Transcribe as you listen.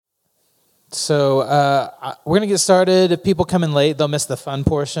We're going to get started. If people come in late, they'll miss the fun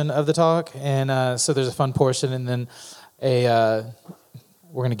portion of the talk. And so there's a fun portion and then we're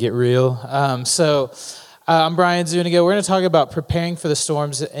going to get real. I'm Brian Zuniga. We're going to talk about preparing for the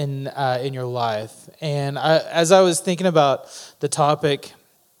storms in your life. And as I was thinking about the topic,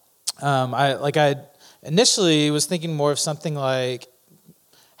 I initially was thinking more of something like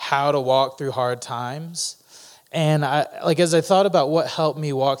how to walk through hard times. And as I thought about what helped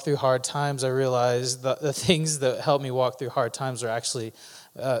me walk through hard times, I realized the things that helped me walk through hard times are actually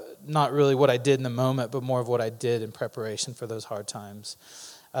not really what I did in the moment, but more of what I did in preparation for those hard times.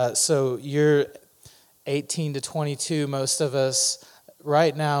 So you're 18 to 22, most of us,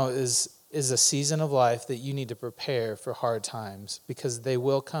 right now is a season of life that you need to prepare for hard times because they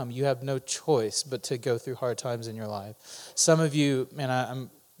will come. You have no choice but to go through hard times in your life. Some of you,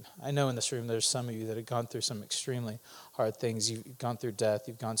 I know in this room there's some of you that have gone through some extremely hard things. You've gone through death.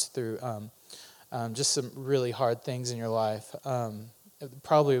 You've gone through just some really hard things in your life.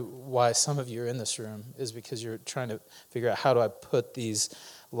 Probably why some of you are in this room is because you're trying to figure out how do I put these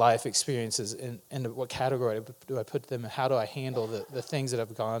life experiences into what category do I put them in? How do I handle the things that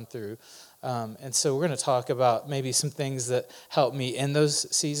I've gone through? And so we're going to talk about maybe some things that helped me in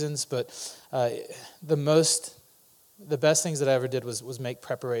those seasons, but the best things that I ever did was make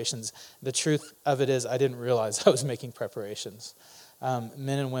preparations. The truth of it is I didn't realize I was making preparations. Men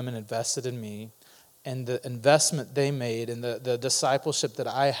and women invested in me, and the investment they made and the discipleship that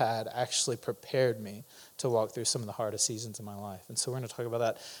I had actually prepared me to walk through some of the hardest seasons of my life. And so we're going to talk about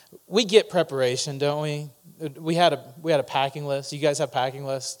that. We get preparation, don't we? We had a packing list. You guys have packing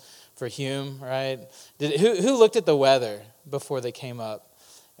lists for Hume, right? Who looked at the weather before they came up?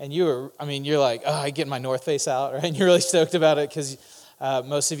 And you're like, oh, I get my North Face out, right? And you're really stoked about it because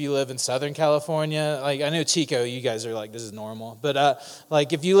most of you live in Southern California. Like, I know Chico, you guys are like, this is normal. But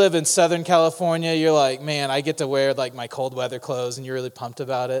if you live in Southern California, you're like, man, I get to wear like my cold weather clothes, and you're really pumped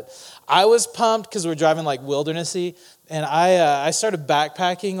about it. I was pumped because we're driving like wildernessy, and I started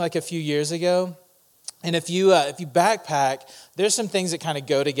backpacking like a few years ago. And if you backpack, there's some things that kind of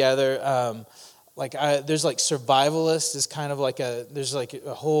go together. There's like survivalists is kind of like there's like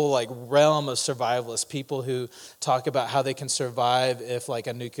a whole like realm of survivalists, people who talk about how they can survive if like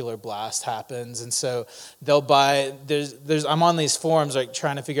a nuclear blast happens. And so they'll buy, I'm on these forums like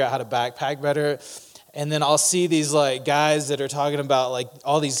trying to figure out how to backpack better. And then I'll see these like guys that are talking about like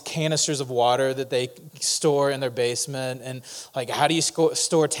all these canisters of water that they store in their basement. And like, how do you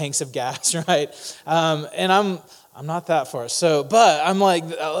store tanks of gas, right? And I'm not that far. But I'm like,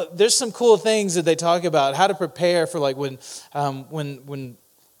 there's some cool things that they talk about, how to prepare for like when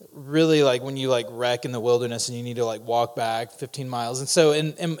really like when you like wreck in the wilderness and you need to like walk back 15 miles. And so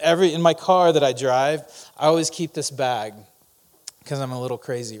in my car that I drive, I always keep this bag because I'm a little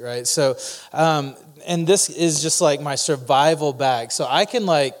crazy, right? So, and this is just like my survival bag. So I can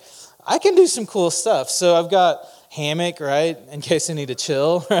do some cool stuff. So I've got hammock, right? In case I need to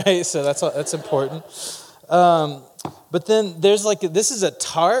chill, right? So that's important. But then there's this is a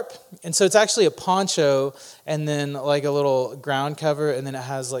tarp, and so it's actually a poncho, and then like a little ground cover, and then it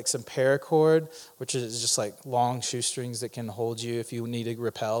has like some paracord, which is just like long shoestrings that can hold you if you need to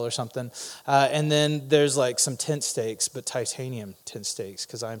rappel or something. And then there's like some tent stakes, but titanium tent stakes,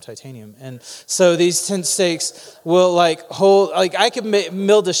 because I'm titanium. And so these tent stakes will like hold, like I could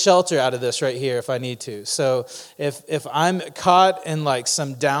build a shelter out of this right here if I need to. So if I'm caught in like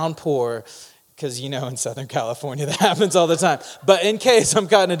some downpour, because in Southern California that happens all the time. But in case I'm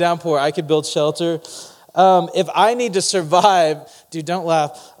caught in a downpour, I could build shelter. If I need to survive, dude, don't laugh.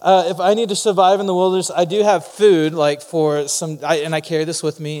 If I need to survive in the wilderness, I do have food, like for and I carry this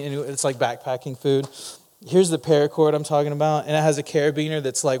with me, and it's like backpacking food. Here's the paracord I'm talking about, and it has a carabiner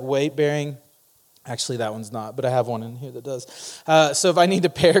that's like weight bearing. Actually, that one's not, but I have one in here that does. So if I need to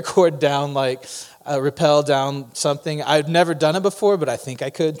paracord down, rappel down something, I've never done it before, but I think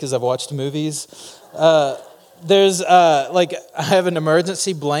I could because I've watched movies. There's I have an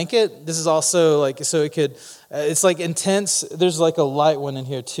emergency blanket. This is also so it could. It's like intense. There's like a light one in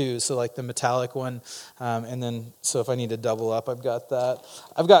here too, so like the metallic one, and then so if I need to double up, I've got that.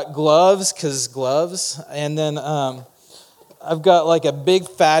 I've got gloves, and then I've got like a big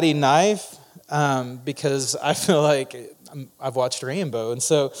fatty knife. Because I feel like I've watched Rambo, and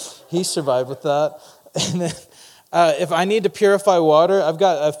so he survived with that. And then if I need to purify water, I've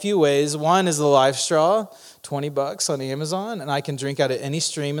got a few ways. One is the Life Straw, $20 on Amazon, and I can drink out of any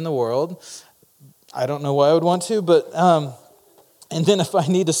stream in the world. I don't know why I would want to, but and then if I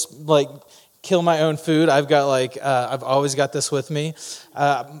need to kill my own food, I've got I've always got this with me.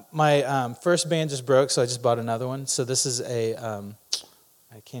 My first band just broke, so I just bought another one. So this is a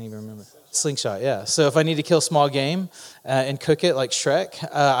I can't even remember. Slingshot, yeah. So if I need to kill small game and cook it like Shrek,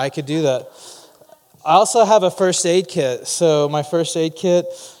 I could do that. I also have a first aid kit. So my first aid kit,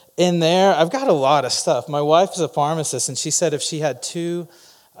 in there, I've got a lot of stuff. My wife is a pharmacist, and she said if she had two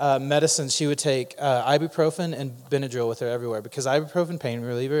medicines, she would take ibuprofen and Benadryl with her everywhere, because ibuprofen, pain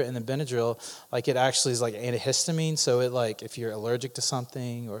reliever, and then Benadryl, like it actually is like antihistamine. So it, like if you're allergic to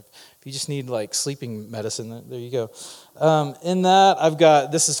something, or if you just need like sleeping medicine, there you go. In that, I've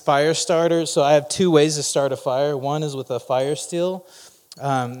got, this is fire starter. So I have two ways to start a fire. One is with a fire steel,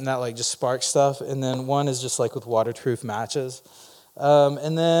 not like just spark stuff, and then one is just like with waterproof matches.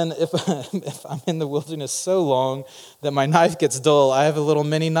 And then if I'm in the wilderness so long that my knife gets dull, I have a little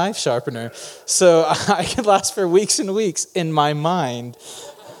mini knife sharpener. So I could last for weeks and weeks in my mind.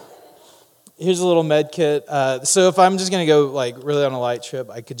 Here's a little med kit. So if I'm just going to go like really on a light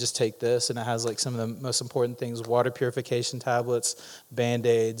trip, I could just take this, and it has like some of the most important things: water purification tablets,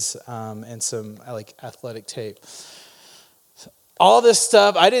 Band-Aids, and some like athletic tape. All this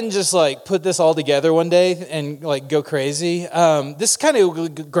stuff, I didn't just like put this all together one day and like go crazy. This kind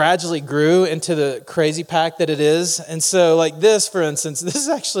of gradually grew into the crazy pack that it is. And so like this, for instance, this is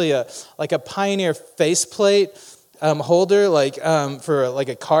actually a Pioneer faceplate holder, like for like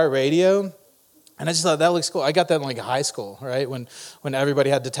a car radio. And I just thought that looks cool. I got that in like high school, right? When everybody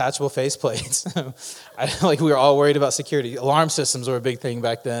had detachable faceplates. We were all worried about security. Alarm systems were a big thing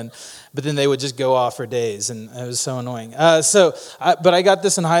back then, but then they would just go off for days, and it was so annoying. But I got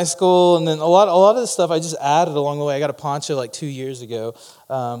this in high school, and then a lot of this stuff I just added along the way. I got a poncho like 2 years ago.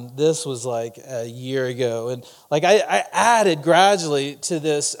 This was like a year ago, and like I added gradually to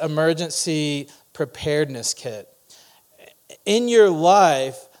this emergency preparedness kit. In your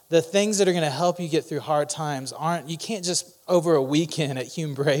life, the things that are going to help you get through hard times you can't just over a weekend at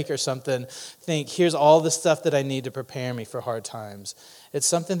Hume Break or something think, here's all the stuff that I need to prepare me for hard times. It's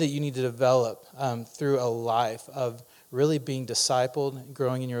something that you need to develop through a life of really being discipled,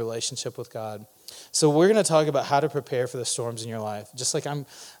 growing in your relationship with God. So we're going to talk about how to prepare for the storms in your life. Just like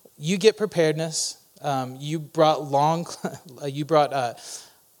you get preparedness. You brought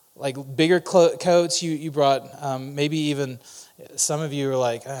like bigger coats. You brought maybe even. Some of you are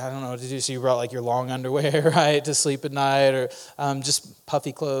like, I don't know what to do, so you brought like your long underwear, right, to sleep at night, or just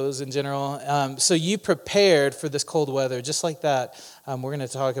puffy clothes in general. So you prepared for this cold weather, just like that. We're going to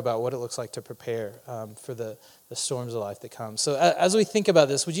talk about what it looks like to prepare for the storms of life that come. So as we think about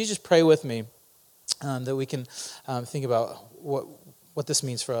this, would you just pray with me that we can think about what this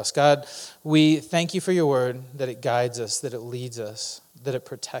means for us. God, we thank you for your word, that it guides us, that it leads us, that it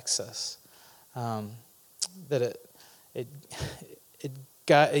protects us, that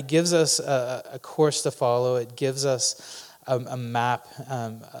it gives us a course to follow. It gives us a map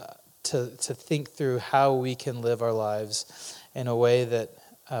to think through how we can live our lives in a way that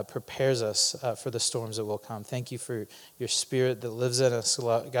prepares us for the storms that will come. Thank you for your Spirit that lives in us.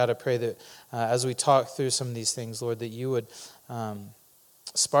 God, I pray that as we talk through some of these things, Lord, that you would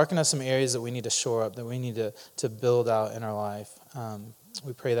spark in us some areas that we need to shore up, that we need to build out in our life.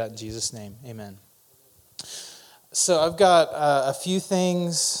 We pray that in Jesus' name. Amen. So I've got a few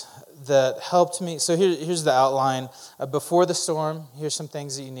things that helped me. So here's the outline. Before the storm, here's some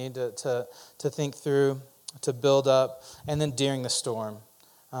things that you need to think through, to build up, and then during the storm.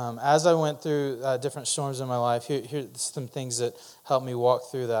 As I went through different storms in my life, here's some things that helped me walk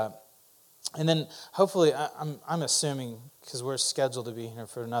through that. And then hopefully, I'm assuming, because we're scheduled to be here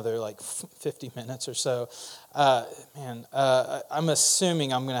for another like 50 minutes or so, I'm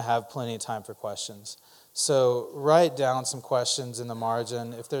assuming I'm going to have plenty of time for questions. So write down some questions in the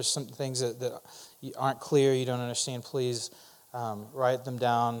margin. If there's some things that aren't clear, you don't understand, please write them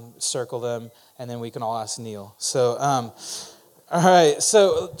down, circle them, and then we can all ask Neil. So, all right.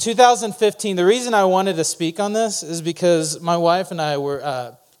 So 2015, the reason I wanted to speak on this is because my wife and I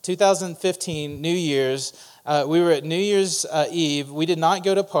were, 2015, New Year's, we were at New Year's Eve. We did not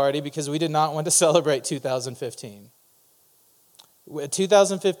go to party because we did not want to celebrate 2015.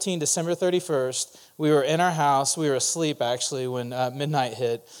 2015, December 31st, we were in our house. We were asleep, actually, when midnight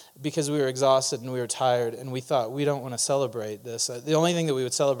hit because we were exhausted and we were tired, and we thought, we don't want to celebrate this. The only thing that we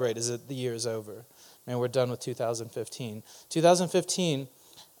would celebrate is that the year is over. Man, we're done with 2015. 2015,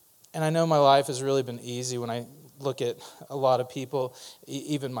 and I know my life has really been easy when I look at a lot of people,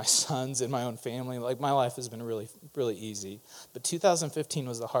 even my sons and my own family. Like, my life has been really, really easy. But 2015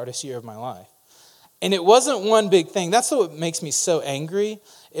 was the hardest year of my life. And it wasn't one big thing. That's what makes me so angry.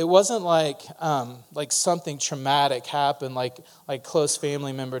 It wasn't like something traumatic happened, like close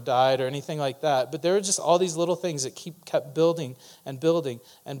family member died or anything like that. But there were just all these little things that kept building and building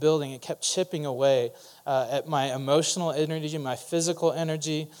and building. It kept chipping away at my emotional energy, my physical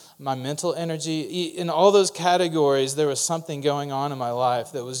energy, my mental energy. In all those categories, there was something going on in my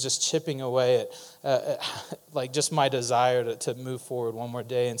life that was just chipping away at like just my desire to move forward one more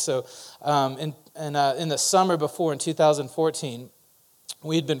day. And so in the summer before, in 2014,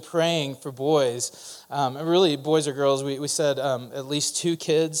 we had been praying for boys, and really boys or girls. We said at least 2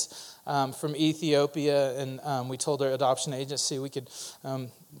 kids from Ethiopia, and we told our adoption agency we could,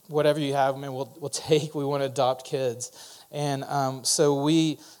 whatever you have, man, we'll take. We want to adopt kids, and so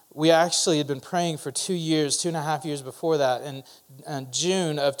we actually had been praying for 2 years, 2.5 years before that. And in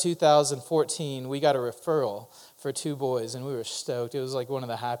June of 2014, we got a referral for 2 boys, and we were stoked. It was like one of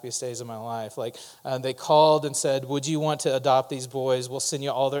the happiest days of my life. Like they called and said, "Would you want to adopt these boys? We'll send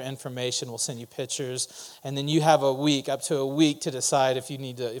you all their information. We'll send you pictures, and then you have up to a week to decide if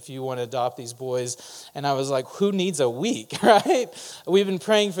you want to adopt these boys." And I was like, "Who needs a week, right?" We've been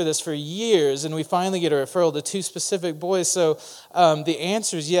praying for this for years, and we finally get a referral to 2 specific boys. So the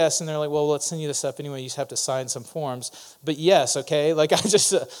answer is yes, and they're like, "Well, let's send you this stuff anyway. You just have to sign some forms." But yes, okay. Like I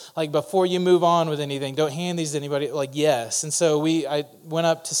just like before you move on with anything, don't hand these to anybody. Like, yes. And so I went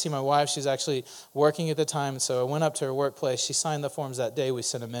up to see my wife. She was actually working at the time. And so I went up to her workplace. She signed the forms that day. We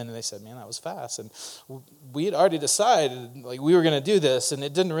sent them in, and they said, "Man, that was fast." And we had already decided, like, we were going to do this, and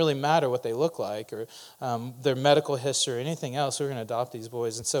it didn't really matter what they look like or their medical history or anything else. We were going to adopt these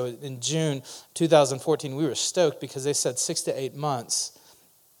boys. And so in June 2014, we were stoked because they said 6 to 8 months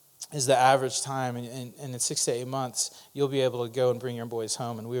is the average time, and in 6 to 8 months, you'll be able to go and bring your boys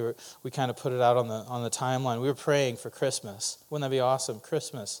home. And we kind of put it out on the timeline. We were praying for Christmas. Wouldn't that be awesome?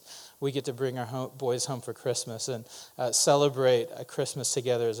 Christmas. We get to bring our boys home for Christmas and celebrate a Christmas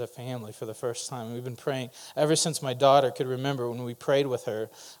together as a family for the first time. And we've been praying ever since my daughter could remember. When we prayed with her,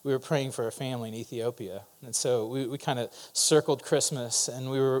 we were praying for a family in Ethiopia. And so we kind of circled Christmas,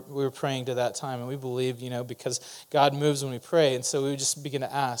 and we were praying to that time. And we believe, because God moves when we pray. And so we would just begin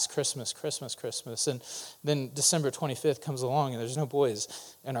to ask, Christmas, Christmas, Christmas. And then December 25th comes along, and there's no boys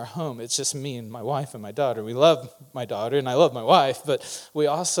in our home. It's just me and my wife and my daughter. We love my daughter, and I love my wife, but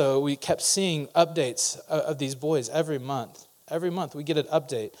we kept seeing updates of these boys every month. Every month we get an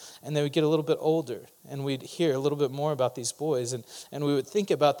update, and they would get a little bit older, and we'd hear a little bit more about these boys, and we would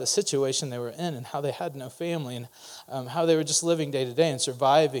think about the situation they were in and how they had no family and how they were just living day to day and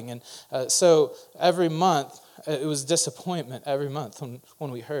surviving. And so every month, it was disappointment every month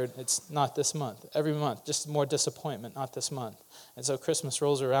when we heard it's not this month. Every month, just more disappointment, not this month. And so Christmas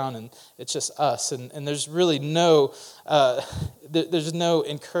rolls around, and it's just us. And there's really no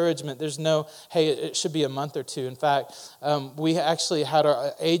encouragement. There's no, hey, it should be a month or 2. In fact, we actually had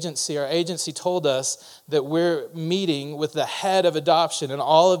our agency. Our agency told us that we're meeting with the head of adoption in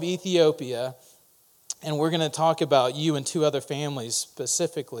all of Ethiopia, and we're going to talk about you and 2 other families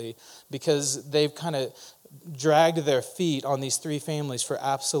specifically because they've kind of dragged their feet on these 3 families for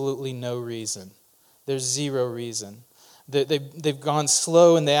absolutely no reason. There's 0 reason. They've gone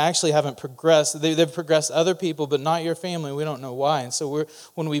slow, and they actually haven't progressed. They've progressed other people, but not your family. We don't know why. And so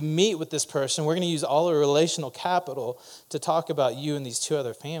when we meet with this person, we're going to use all our relational capital to talk about you and these 2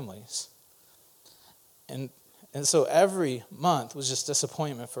 other families. And so every month was just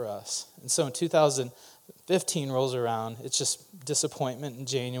disappointment for us. And so in 2015 rolls around, it's just disappointment in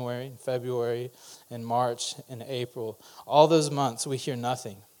January, in February, in March, in April. All those months, we hear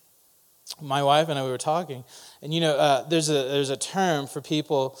nothing. My wife and I, we were talking, and there's a term for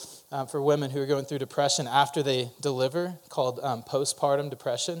people, for women who are going through depression after they deliver called postpartum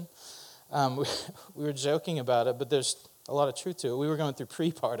depression. We were joking about it, but there's a lot of truth to it. We were going through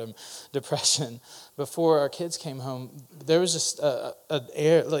prepartum depression before our kids came home. There was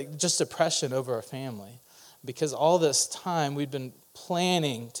just depression over our family because all this time we'd been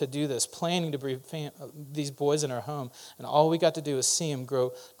planning to do this, planning to bring these boys in our home, and all we got to do is see them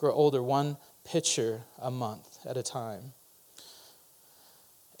grow older, 1 picture a month at a time.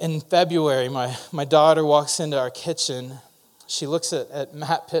 In February, my daughter walks into our kitchen. She looks at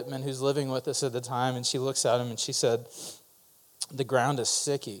Matt Pittman, who's living with us at the time, and she looks at him and she said, "The ground is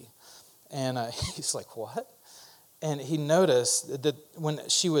sticky." And he's like, "What?" And he noticed that when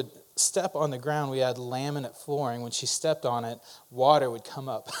she would step on the ground, we had laminate flooring. When she stepped on it, water would come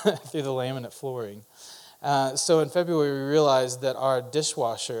up through the laminate flooring. So in February, we realized that our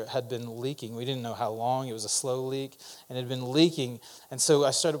dishwasher had been leaking. We didn't know how long. It was a slow leak, and it had been leaking. And so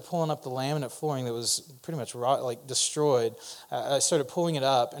I started pulling up the laminate flooring that was pretty much destroyed. I started pulling it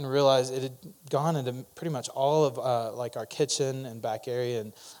up and realized it had gone into pretty much all of our kitchen and back area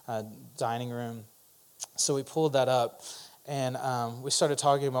and dining room. So we pulled that up. And we started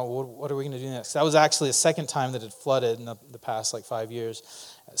talking about what are we going to do next. That was actually the second time that it flooded in the past 5 years.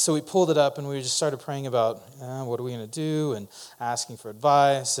 So we pulled it up and we just started praying about what are we going to do and asking for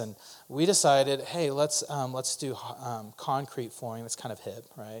advice. And we decided, hey, let's do concrete flooring. That's kind of hip,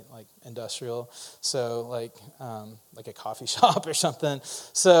 right? Like industrial. So like a coffee shop or something.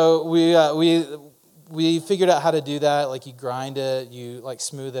 So we figured out how to do that. Like you grind it, you like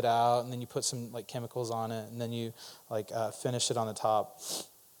smooth it out, and then you put some like chemicals on it, and then you like finish it on the top.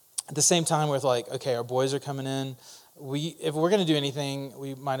 At the same time, we're like, okay, our boys are coming in. If we're going to do anything,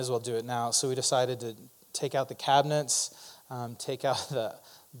 we might as well do it now. So we decided to take out the cabinets, take out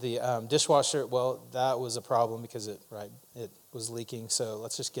the dishwasher. Well, that was a problem because it was leaking. So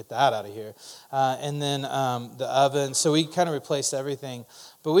let's just get that out of here. And then the oven. So we kind of replaced everything,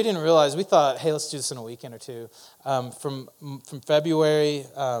 but we didn't realize. We thought, hey, let's do this in a weekend or two. From February,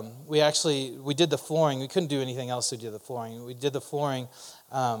 we did the flooring. We couldn't do anything else to do the flooring. We did the flooring,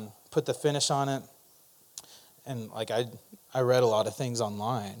 put the finish on it. And like I read a lot of things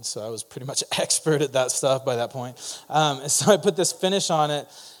online, so I was pretty much expert at that stuff by that point. So I put this finish on it,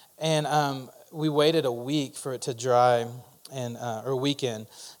 and we waited a week for it to dry, or a weekend.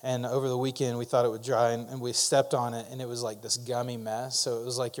 And over the weekend, we thought it would dry, and we stepped on it, and it was like this gummy mess. So it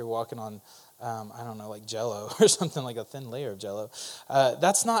was like you're walking on, like Jell-O or something, like a thin layer of Jell-O.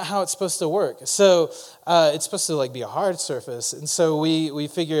 That's not how it's supposed to work. So it's supposed to like be a hard surface. And so we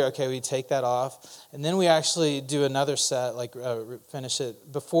figure, okay, we take that off. And then we actually do another set, like finish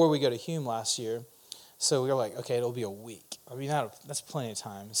it before we go to Hume last year. So we were like, okay, it'll be a week. I mean, that's plenty of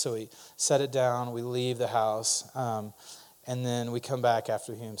time. So we set it down, we leave the house, and then we come back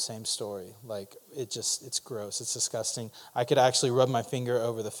after Hume, same story. Like, it's gross, it's disgusting. I could actually rub my finger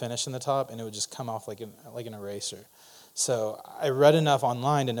over the finish in the top, and it would just come off like an eraser. So I read enough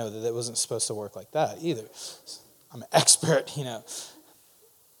online to know that it wasn't supposed to work like that either. I'm an expert,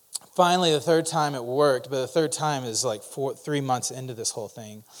 Finally, the third time it worked, but the third time is like 3 months into this whole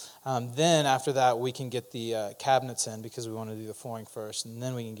thing. Then after that, we can get the cabinets in because we want to do the flooring first, and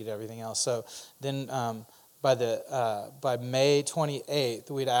then we can get everything else. So then by May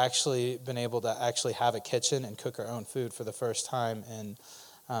 28th, we'd actually been able to actually have a kitchen and cook our own food for the first time in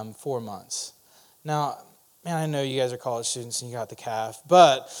 4 months. Now, man, I know you guys are college students and you got the calf,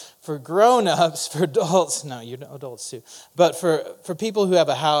 but for grown-ups, for adults, no, you're adults too, but for people who have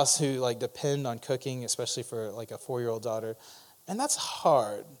a house who like depend on cooking, especially for like a 4-year-old daughter, and that's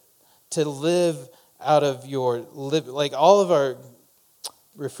hard to live out of like all of our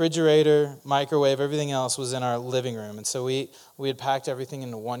refrigerator, microwave, everything else was in our living room, and so we had packed everything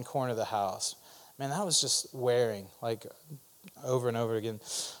into one corner of the house. Man, that was just wearing, like over and over again.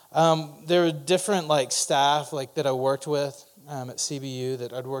 There were different like staff like that I worked with at CBU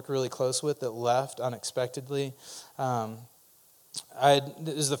that I'd worked really close with that left unexpectedly. It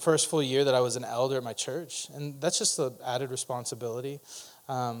was the first full year that I was an elder at my church, and that's just the added responsibility,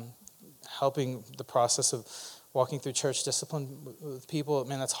 helping the process of walking through church discipline with people.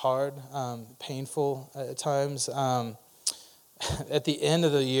 Man, that's hard, painful at times. At the end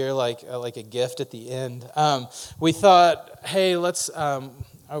of the year, like a gift at the end, we thought, hey, let's.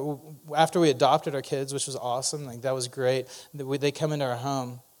 After we adopted our kids, which was awesome, like that was great. They come into our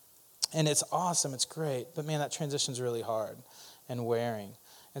home, and it's awesome, it's great. But man, that transition's really hard and wearing.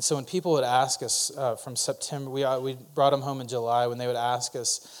 And so when people would ask us from September, we brought them home in July. When they would ask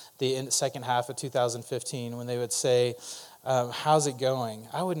us the second half of 2015, when they would say, "How's it going?"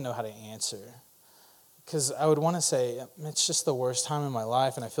 I wouldn't know how to answer. Because I would want to say, it's just the worst time in my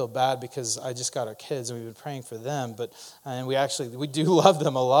life, and I feel bad because I just got our kids, and we've been praying for them. And we do love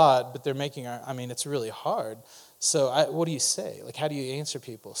them a lot, but they're making it's really hard. So what do you say? Like, how do you answer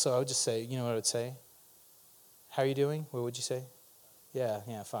people? So I would just say, you know what I would say? How are you doing? What would you say? Yeah,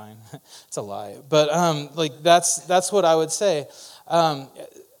 fine. It's a lie. But that's what I would say.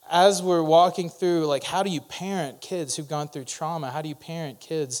 As we're walking through, like, how do you parent kids who've gone through trauma? How do you parent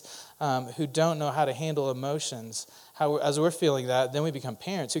kids who don't know how to handle emotions? As we're feeling that, then we become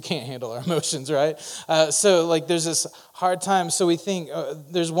parents who can't handle our emotions, right? So, like, there's this hard time. So we think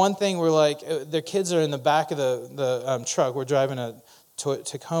there's one thing where, like, their kids are in the back of the truck. We're driving a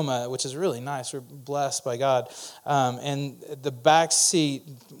Tacoma, which is really nice. We're blessed by God. And the back seat,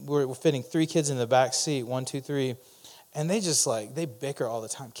 we're fitting 3 kids in the back seat, 1, 2, 3. And they just they bicker all the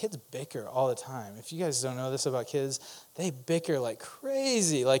time. Kids bicker all the time. If you guys don't know this about kids, they bicker like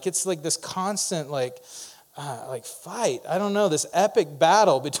crazy. Like it's like this constant fight. I don't know, this epic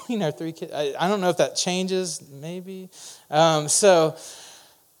battle between our 3 kids. I don't know if that changes, maybe. They're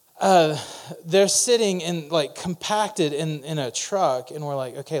sitting in compacted in a truck, and we're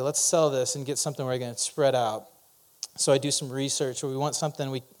like, okay, let's sell this and get something where we're going to spread out. So I do some research. We want something.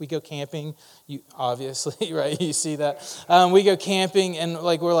 We go camping. You obviously, right? You see that. We go camping, and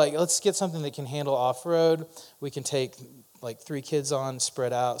we're like, let's get something that can handle off road. We can take like 3 kids on,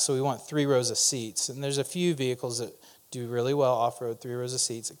 spread out. So we want 3 rows of seats. And there's a few vehicles that do really well off-road, 3 rows of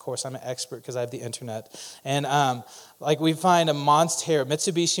seats. Of course, I'm an expert because I have the internet. And we find a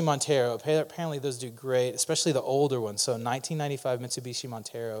Mitsubishi Montero. Apparently those do great, especially the older ones. So 1995 Mitsubishi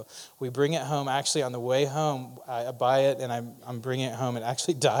Montero. We bring it home. Actually, on the way home, I buy it and I'm bringing it home. It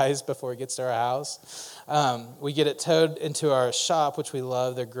actually dies before it gets to our house. We get it towed into our shop, which we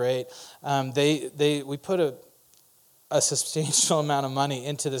love. They're great. We put a substantial amount of money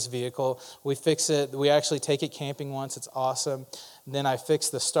into this vehicle. We fix it. We actually take it camping once. It's awesome. And then I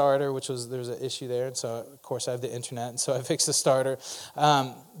fixed the starter, there's an issue there. And so, of course, I have the internet. And so I fixed the starter.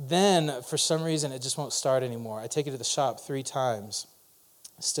 Then, for some reason, it just won't start anymore. I take it to the shop 3 times.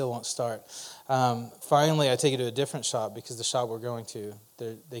 It still won't start. Finally, I take it to a different shop because the shop we're going to,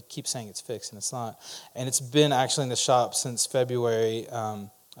 they keep saying it's fixed, and it's not. And it's been actually in the shop since February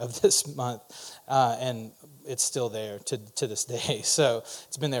of this month. And it's still there to this day. So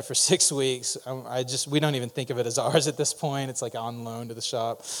it's been there for 6 weeks. We don't even think of it as ours at this point. It's like on loan to the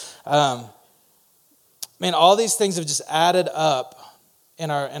shop. All these things have just added up in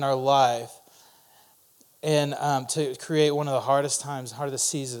our life, and to create one of the hardest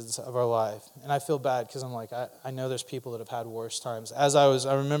seasons of our life. And I feel bad because I'm like, I know there's people that have had worse times.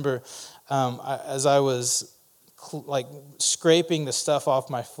 I remember as I was scraping the stuff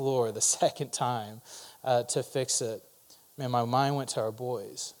off my floor the second time to fix it, my mind went to our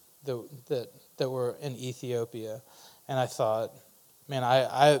boys that were in Ethiopia, and I thought,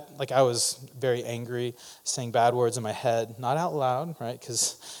 I was very angry, saying bad words in my head, not out loud, right?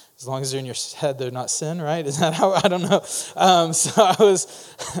 Because as long as they're in your head, they're not sin, right? Is that how? I don't know. So I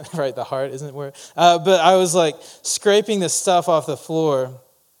was right. The heart isn't where, but I was scraping this stuff off the floor,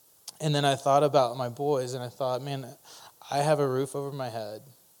 and then I thought about my boys, and I thought, I have a roof over my head.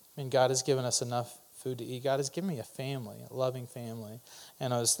 God has given us enough food to eat. God has given me a family, a loving family.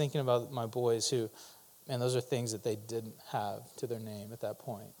 And I was thinking about my boys who, those are things that they didn't have to their name at that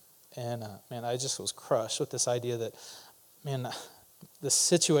point. And, I just was crushed with this idea that, the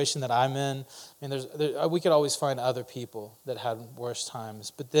situation that I'm in, we could always find other people that had worse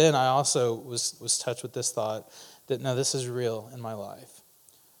times. But then I also was touched with this thought that, no, this is real in my life.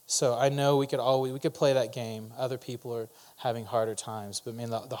 So I know we could play that game. Other people are having harder times, but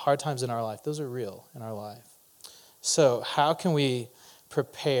the hard times in our life, those are real in our life. So how can we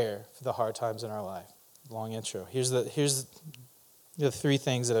prepare for the hard times in our life? Long intro. Here's the 3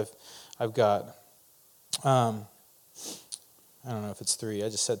 things that I've got. I don't know if it's 3. I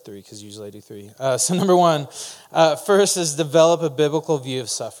just said 3 because usually I do 3. So number 1, first is develop a biblical view of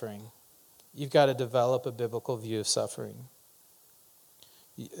suffering. You've got to develop a biblical view of suffering.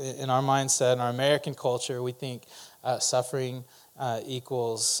 In our mindset, in our American culture, we think suffering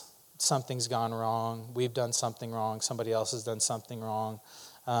equals something's gone wrong, we've done something wrong, somebody else has done something wrong.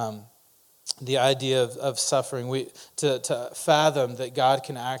 The idea of suffering, to fathom that God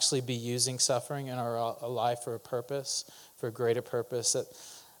can actually be using suffering in our life for a purpose, for a greater purpose, that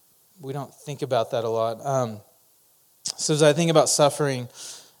we don't think about that a lot. So as I think about suffering,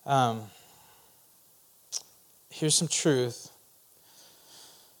 here's some truth.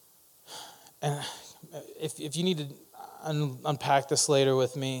 And if you need to unpack this later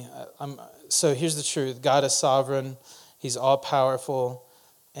with me, so here's the truth. God is sovereign. He's all-powerful.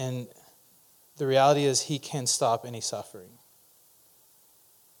 And the reality is he can stop any suffering.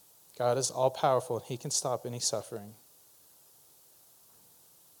 God is all-powerful, and he can stop any suffering.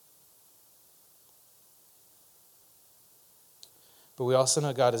 But we also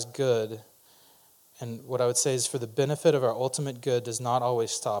know God is good. And what I would say is, for the benefit of our ultimate good does not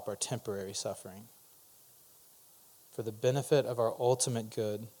always stop our temporary suffering. For the benefit of our ultimate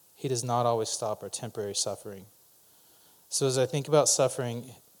good, he does not always stop our temporary suffering. So as I think about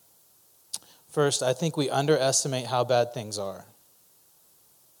suffering, first, I think we underestimate how bad things are.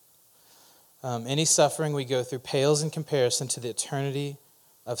 Any suffering we go through pales in comparison to the eternity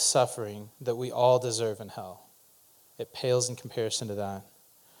of suffering that we all deserve in hell. It pales in comparison to that.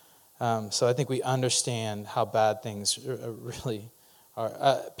 So I think we understand how bad things really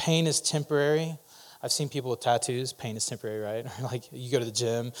are. Pain is temporary. I've seen people with tattoos. Pain is temporary, right? Like you go to the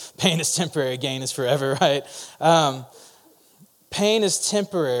gym. Pain is temporary. Gain is forever, right? Pain is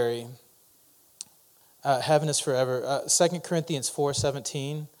temporary. Heaven is forever. 2 Corinthians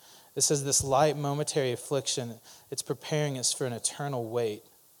 4:17. It says this light momentary affliction, it's preparing us for an eternal weight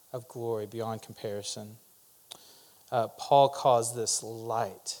of glory beyond comparison. Paul calls this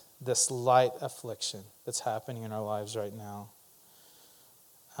light. this light affliction that's happening in our lives right now.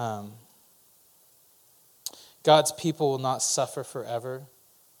 God's people will not suffer forever.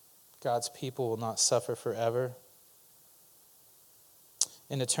 God's people will not suffer forever.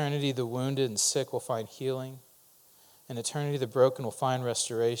 In eternity, the wounded and sick will find healing. In eternity, the broken will find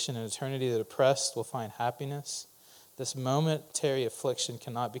restoration. In eternity, the depressed will find happiness. This momentary affliction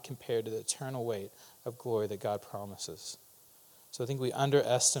cannot be compared to the eternal weight of glory that God promises. So I think we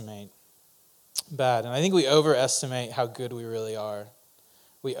underestimate bad, and I think we overestimate how good we really are.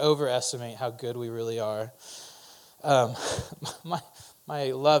 We overestimate how good we really are.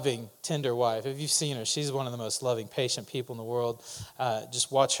 My loving, tender wife, if you've seen her, she's one of the most loving, patient people in the world.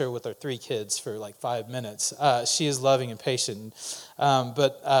 Just watch her with her 3 kids for like 5 minutes. She is loving and patient.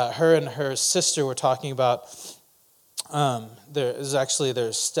 But her and her sister were talking about, their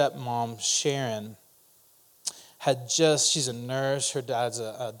stepmom, Sharon, she's a nurse, her dad's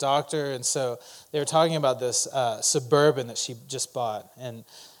a doctor, and so they were talking about this Suburban that she just bought. And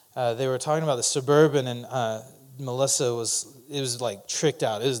they were talking about the Suburban, and Melissa it was like tricked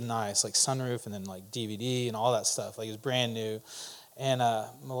out. It was nice, like sunroof and then like DVD and all that stuff. Like it was brand new. And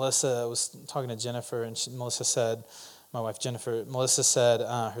Melissa was talking to Jennifer, and Melissa said, my wife Jennifer, Melissa said,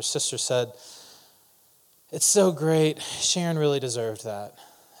 her sister said, "It's so great. Sharon really deserved that."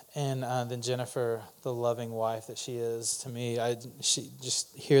 And then Jennifer, the loving wife that she is to me, she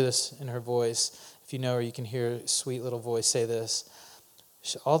just hear this in her voice. If you know her, you can hear her sweet little voice say this: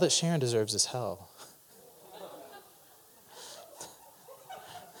 "All that Sharon deserves is hell."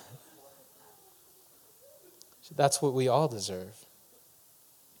 That's what we all deserve.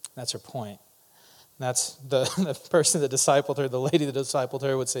 That's her point. And that's the person that discipled her, the lady that discipled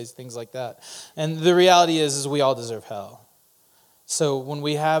her would say things like that. And the reality is we all deserve hell. So when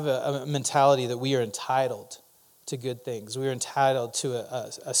we have a mentality that we are entitled to good things, we are entitled to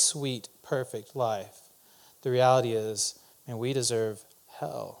a sweet, perfect life, the reality is, man, we deserve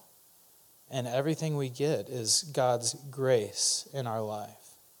hell. And everything we get is God's grace in our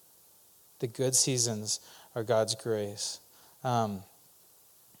life. The good seasons are God's grace. A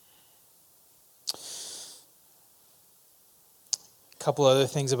couple other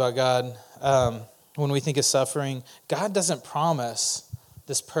things about God. When we think of suffering, God doesn't promise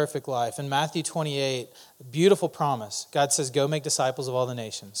this perfect life. In Matthew 28, a beautiful promise. God says, "Go make disciples of all the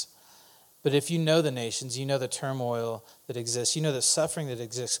nations." But if you know the nations, you know the turmoil that exists, you know the suffering that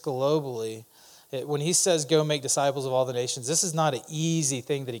exists globally. When he says, "Go make disciples of all the nations," this is not an easy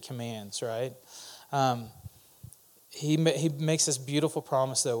thing that he commands, right? He makes this beautiful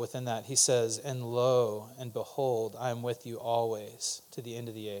promise, though, within that. He says, "And lo, and behold, I am with you always to the end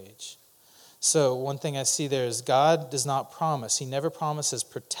of the age." So one thing I see there is God does not promise. He never promises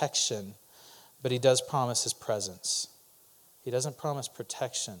protection, but he does promise his presence. He doesn't promise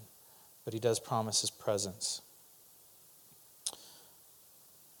protection, but he does promise his presence.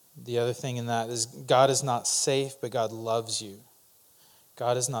 The other thing in that is God is not safe, but God loves you.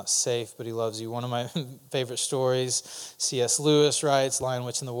 God is not safe, but he loves you. One of my favorite stories, C.S. Lewis writes, Lion,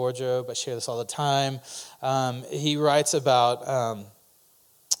 Witch, and the Wardrobe. I share this all the time. He writes about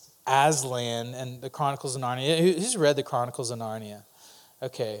Aslan and the Chronicles of Narnia. Who's read the Chronicles of Narnia?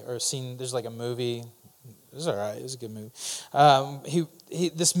 Okay, or seen, there's like a movie. It was all right. It was a good movie.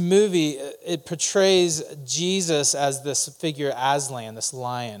 This movie, it portrays Jesus as this figure, Aslan, this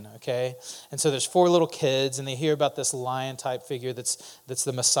lion, okay? And so there's 4 little kids, and they hear about this lion-type figure that's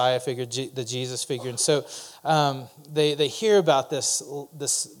the Messiah figure, the Jesus figure. And so they hear about this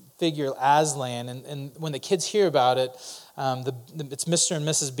figure, Aslan, and when the kids hear about it, it's Mr. and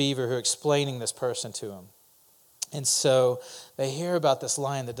Mrs. Beaver who are explaining this person to them. And so they hear about this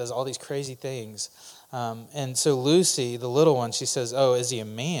lion that does all these crazy things. And so Lucy, the little one, she says, "Oh, is he a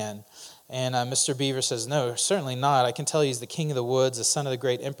man?" And Mr. Beaver says, "No, certainly not. I can tell you he's the king of the woods, the son of the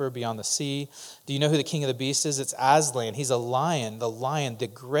great emperor beyond the sea. Do you know who the king of the beasts is? It's Aslan. He's a lion, the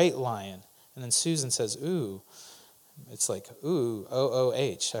great lion." And then Susan says, "Ooh." It's like, ooh,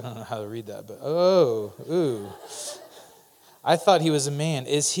 O-O-H. I don't know how to read that, but ooh. "I thought he was a man.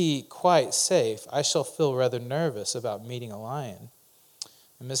 Is he quite safe? I shall feel rather nervous about meeting a lion."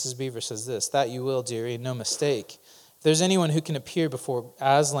 And Mrs. Beaver says this, "That you will, dearie, no mistake. If there's anyone who can appear before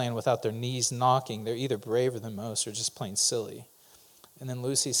Aslan without their knees knocking, they're either braver than most or just plain silly." And then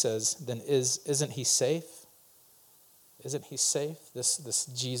Lucy says, "Then isn't he safe? Isn't he safe, this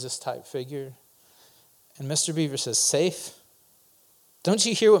Jesus-type figure?" And Mr. Beaver says, "Safe? Don't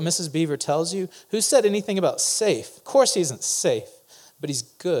you hear what Mrs. Beaver tells you? Who said anything about safe? Of course he isn't safe, but he's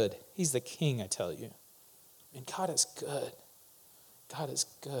good. He's the king, I tell you." I mean, God is good. God is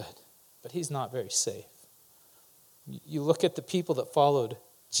good, but he's not very safe. You look at the people that followed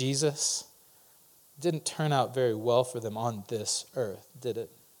Jesus didn't turn out very well for them on this earth, did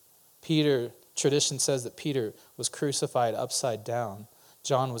it? Tradition says that Peter was crucified upside down.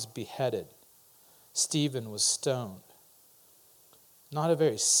 John was beheaded. Stephen was stoned. Not a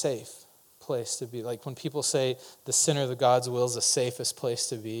very safe place to be. Like when people say the center of God's will is the safest place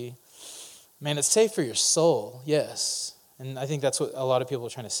to be, man, it's safe for your soul, yes. And I think that's what a lot of people are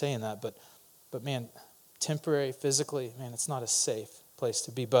trying to say in that. But man, temporary, physically, man, it's not a safe place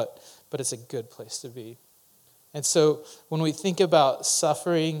to be, but it's a good place to be. And so when we think about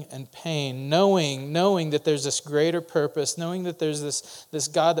suffering and pain, knowing that there's this greater purpose, knowing that there's this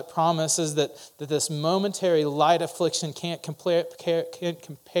God that promises that this momentary light affliction can't compare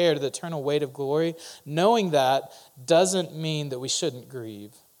to the eternal weight of glory, knowing that doesn't mean that we shouldn't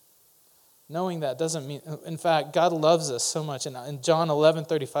grieve. Knowing that doesn't mean, in fact, God loves us so much. And in John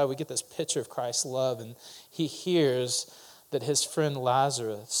 11:35, we get this picture of Christ's love, and he hears that his friend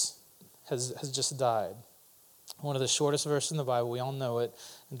Lazarus has just died. One of the shortest verses in the Bible, we all know it.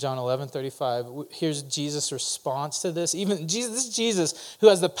 In John 11:35, here's Jesus' response to this. Even Jesus, who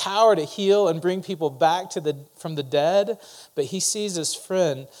has the power to heal and bring people back from the dead, but he sees his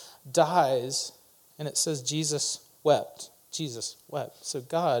friend dies, and it says Jesus wept. Jesus wept. So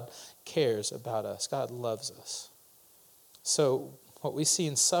God cares about us. God loves us. So what we see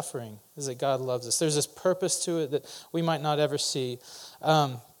in suffering is that God loves us. There's this purpose to it that we might not ever see.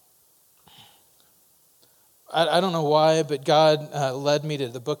 I don't know why, but God led me to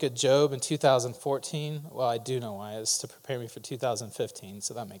the book of Job in 2014. Well, I do know why. It's to prepare me for 2015,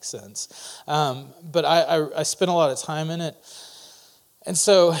 so that makes sense. But I spent a lot of time in it. And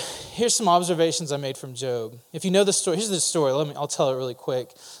so here's some observations I made from Job. If you know the story, here's the story. I'll tell it really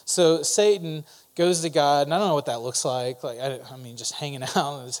quick. So Satan goes to God, and I don't know what that looks like. I mean, just hanging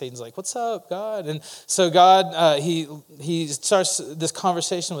out, and Satan's like, "What's up, God?" And so God, he starts this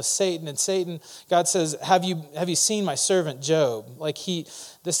conversation with Satan, and God says, "Have you seen my servant Job? Like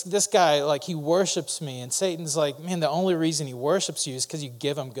this guy, like he worships me." And Satan's like, "Man, the only reason he worships you is because you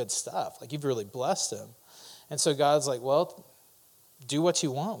give him good stuff. Like you've really blessed him." And so God's like, "Well, do what you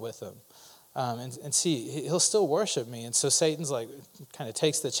want with him, and see, he'll still worship me." And so Satan's like, kind of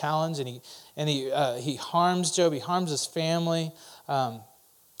takes the challenge, and he harms Job. He harms his family.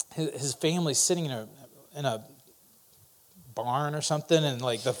 His family's sitting in a barn or something, and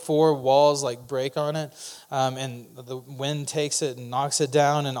like the four walls like break on it, and the wind takes it and knocks it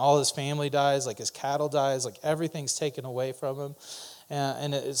down, and all his family dies. Like his cattle dies. Like everything's taken away from him.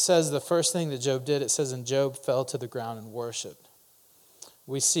 And it says the first thing that Job did. It says, "And Job fell to the ground and worshipped."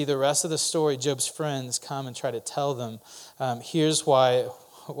 We see the rest of the story. Job's friends come and try to tell them, here's why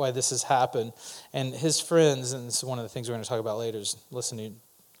this has happened. And his friends, and this is one of the things we're going to talk about later, is listen to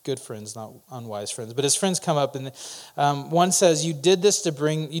good friends, not unwise friends. But his friends come up, and one says, you did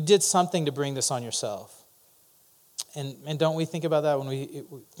something to bring this on yourself. And don't we think about that when we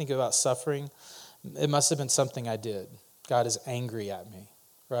think about suffering? It must have been something I did. God is angry at me,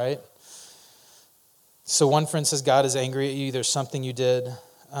 right? So one friend says, God is angry at you. There's something you did.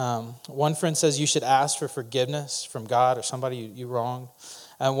 One friend says you should ask for forgiveness from God or somebody you wronged.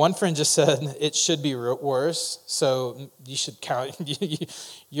 One friend just said it should be worse. So you should count.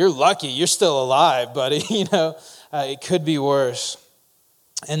 You're lucky. You're still alive, buddy. It could be worse.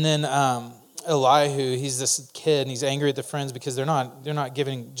 And then Elihu, he's this kid, and he's angry at the friends because they're not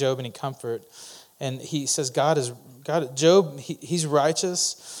giving Job any comfort. And he says, Job, he's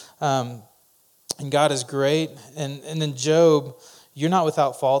righteous. And God is great. And then Job, you're not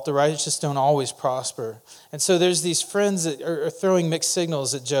without fault. The righteous don't always prosper. And so there's these friends that are throwing mixed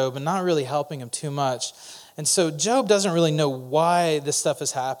signals at Job and not really helping him too much. And so Job doesn't really know why this stuff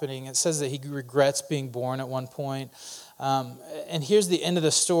is happening. It says that he regrets being born at one point. And here's the end of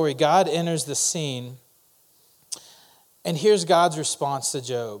the story. God enters the scene. And here's God's response to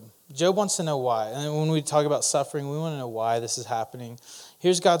Job. Job wants to know why. And when we talk about suffering, we want to know why this is happening.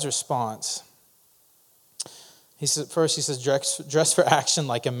 Here's God's response. He says, dress for action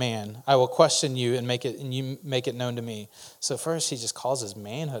like a man. I will question you and you make it known to me. So first he just calls his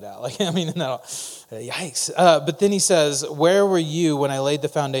manhood out. Yikes. But then he says, where were you when I laid the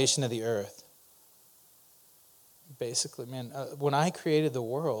foundation of the earth? Basically, man, when I created the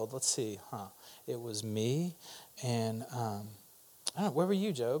world, let's see, it was me. And I don't know, where were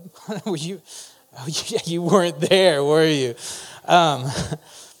you, Job? Were you? Oh, you weren't there, were you?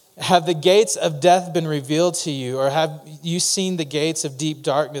 Have the gates of death been revealed to you, or have you seen the gates of deep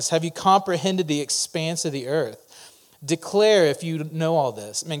darkness? Have you comprehended the expanse of the earth? Declare if you know all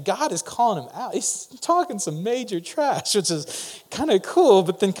this. I mean, God is calling him out. He's talking some major trash, which is kind of cool,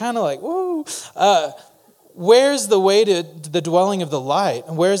 but then kind of like, whoa. Where's the way to the dwelling of the light?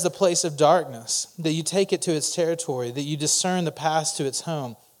 And where's the place of darkness? That you take it to its territory, that you discern the path to its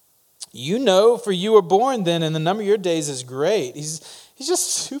home. You know, for you were born then, and the number of your days is great. He's just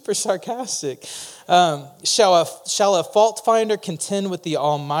super sarcastic. Shall a fault finder contend with the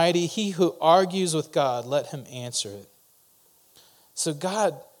Almighty? He who argues with God, let him answer it. So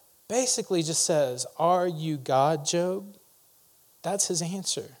God basically just says, are you God, Job? That's his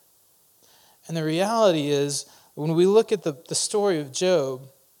answer. And the reality is, when we look at the story of Job,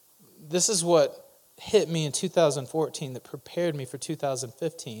 this is what hit me in 2014 that prepared me for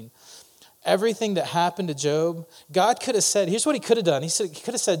 2015. Everything that happened to Job, God could have said, here's what he could have done. He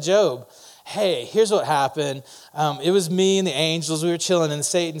could have said, Job, hey, here's what happened. It was me and the angels. We were chilling, and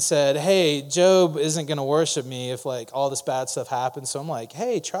Satan said, hey, Job isn't going to worship me if like all this bad stuff happens. So I'm like,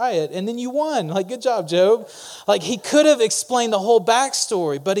 hey, try it. And then you won. Like, good job, Job. Like, he could have explained the whole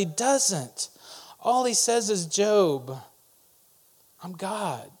backstory, but he doesn't. All he says is, Job, I'm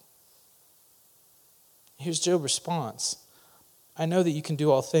God. Here's Job's response. I know that you can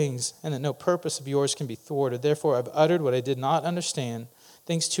do all things, and that no purpose of yours can be thwarted. Therefore, I've uttered what I did not understand,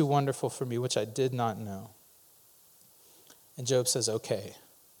 things too wonderful for me, which I did not know. And Job says, okay.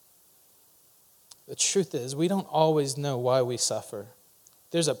 The truth is, we don't always know why we suffer.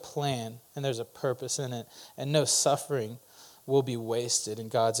 There's a plan, and there's a purpose in it, and no suffering will be wasted in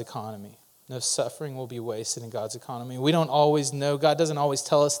God's economy. No suffering will be wasted in God's economy. We don't always know. God doesn't always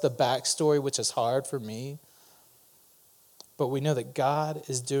tell us the backstory, which is hard for me. But we know that God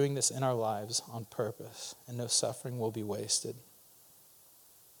is doing this in our lives on purpose, and no suffering will be wasted.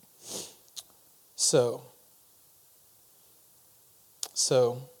 So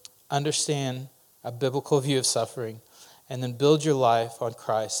understand a biblical view of suffering, and then build your life on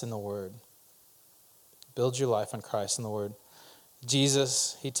Christ and the Word. Build your life on Christ and the Word.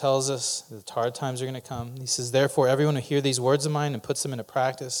 Jesus, he tells us that hard times are going to come. He says, therefore, everyone who hears these words of mine and puts them into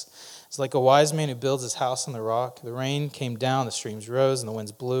practice is like a wise man who builds his house on the rock. The rain came down, the streams rose, and the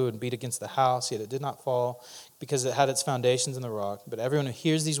winds blew and beat against the house, yet it did not fall because it had its foundations in the rock. But everyone who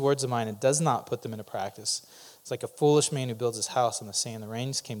hears these words of mine and does not put them into practice is like a foolish man who builds his house on the sand. The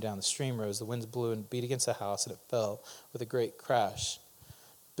rains came down, the stream rose, the winds blew and beat against the house, and it fell with a great crash.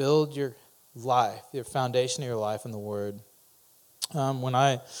 Build your life, your foundation of your life in the Word. And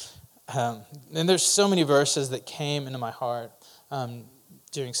there's so many verses that came into my heart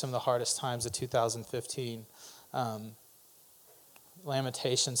during some of the hardest times of 2015.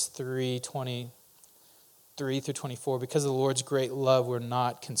 Lamentations 3:23-24. Because of the Lord's great love, we're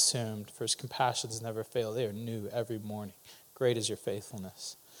not consumed, for his compassions never fail. They are new every morning. Great is your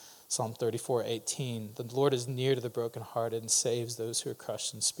faithfulness. Psalm 34:18. The Lord is near to the brokenhearted and saves those who are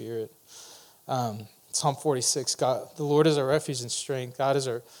crushed in spirit. Psalm 46, God, the Lord is our refuge and strength. God is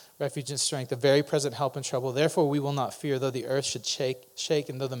our refuge and strength, a very present help in trouble. Therefore we will not fear, though the earth should shake,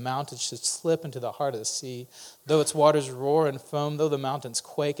 and though the mountains should slip into the heart of the sea, though its waters roar and foam, though the mountains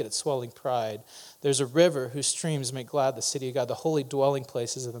quake at its swelling pride. There's a river whose streams make glad the city of God, the holy dwelling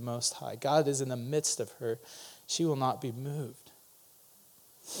places of the Most High. God is in the midst of her. She will not be moved.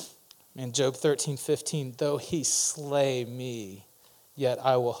 In Job 13:15, though he slay me, yet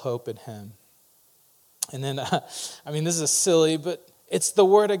I will hope in him. And then, this is silly, but it's the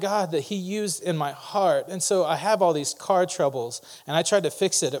Word of God that he used in my heart. And so I have all these car troubles, and I tried to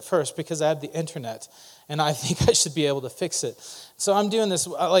fix it at first because I had the internet, and I think I should be able to fix it. So I'm doing this,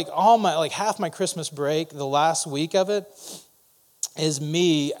 half my Christmas break, the last week of it, is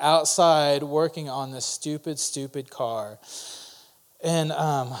me outside working on this stupid car. And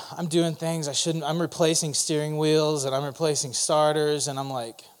I'm doing things I shouldn't. I'm replacing steering wheels, and I'm replacing starters, and I'm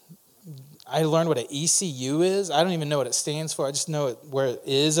like, I learned what an ECU is. I don't even know what it stands for. I just know where it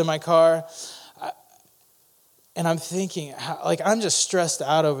is in my car. And I'm thinking, I'm just stressed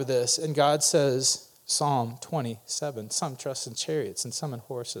out over this. And God says, Psalm 27, some trust in chariots and some in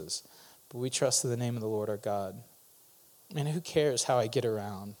horses, but we trust in the name of the Lord our God. Man, who cares how I get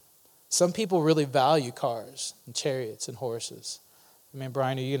around? Some people really value cars and chariots and horses.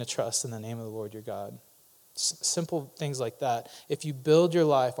 Brian, are you going to trust in the name of the Lord your God? Simple things like that. If you build your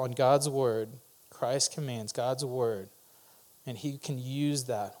life on God's word, Christ commands God's word, and he can use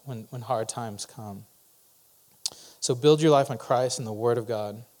that when hard times come. So build your life on Christ and the word of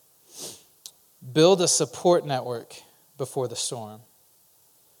God. Build a support network before the storm.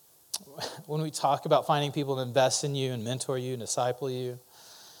 When we talk about finding people to invest in you and mentor you and disciple you,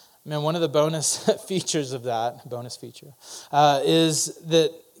 one of the bonus features of that, is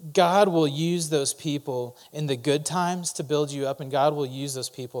that God will use those people in the good times to build you up, and God will use those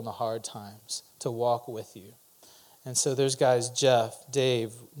people in the hard times to walk with you. And so there's guys, Jeff,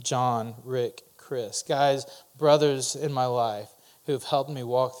 Dave, John, Rick, Chris, guys, brothers in my life who have helped me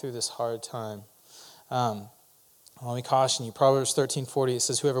walk through this hard time. Let me caution you. Proverbs 13:40, it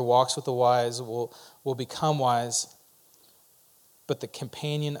says, whoever walks with the wise will become wise, but the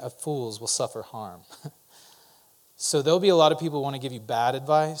companion of fools will suffer harm. So there'll be a lot of people who want to give you bad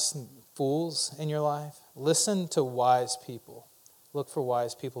advice, fools in your life. Listen to wise people. Look for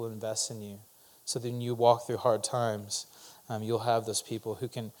wise people to invest in you. So that when you walk through hard times, you'll have those people who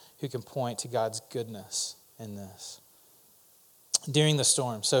can point to God's goodness in this. During the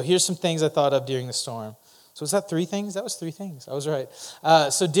storm. So here's some things I thought of during the storm. So was that 3 things? That was 3 things. I was right.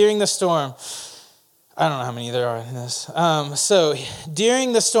 So during the storm, I don't know how many there are in this. So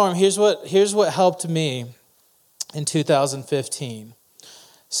during the storm, here's what helped me in 2015.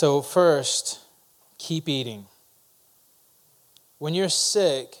 So first, keep eating. When you're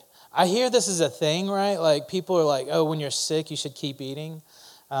sick, I hear this is a thing, right? Like people are like, oh, when you're sick, you should keep eating.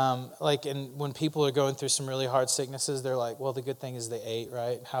 And when people are going through some really hard sicknesses, they're like, well, the good thing is they ate,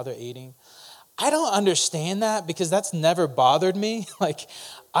 right? How they're eating. I don't understand that because that's never bothered me. Like,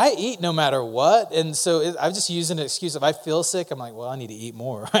 I eat no matter what. And so I'm just using an excuse. If I feel sick, I'm like, well, I need to eat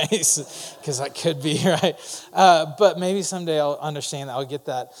more, right? Because I could be, right? But maybe someday I'll understand that. I'll get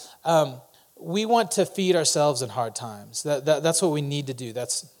that. We want to feed ourselves in hard times. That's what we need to do.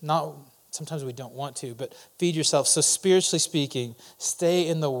 That's not, sometimes we don't want to, but feed yourself. So spiritually speaking, stay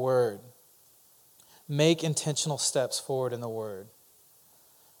in the Word. Make intentional steps forward in the Word.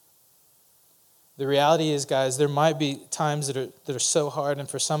 The reality is, guys, there might be times that are so hard, and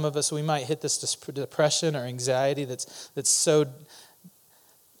for some of us, we might hit this depression or anxiety that's so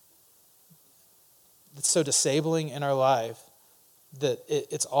disabling in our life that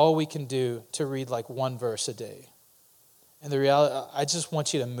it's all we can do to read like 1 verse a day. And the reality, I just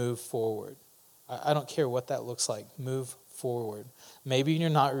want you to move forward. I don't care what that looks like. Move forward. Maybe you're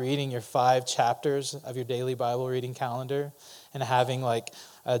not reading your 5 chapters of your daily Bible reading calendar and having like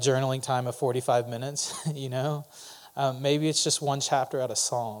a journaling time of 45 minutes, you know. Maybe it's just 1 chapter out of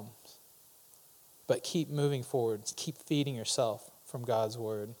Psalms. But keep moving forward. Keep feeding yourself from God's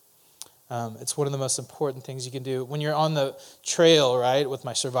Word. It's one of the most important things you can do. When you're on the trail, right, with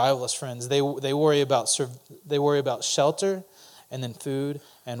my survivalist friends, they worry about shelter and then food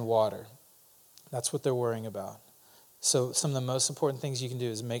and water. That's what they're worrying about. So some of the most important things you can do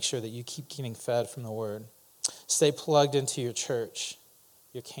is make sure that you keep getting fed from the Word. Stay plugged into your church,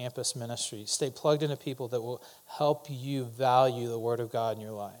 your campus ministry. Stay plugged into people that will help you value the Word of God in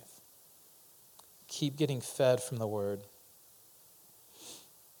your life. Keep getting fed from the Word.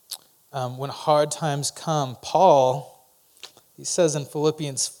 When hard times come, Paul, he says in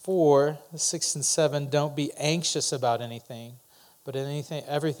Philippians 4, 6 and 7, don't be anxious about anything, but in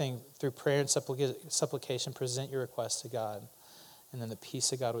everything through prayer and supplication, present your requests to God. And then the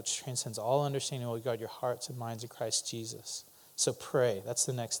peace of God, which transcends all understanding, will guard your hearts and minds in Christ Jesus. So pray. That's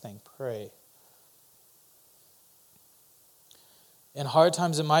the next thing. Pray. In hard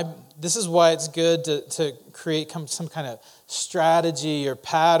times, this is why it's good to create some kind of strategy or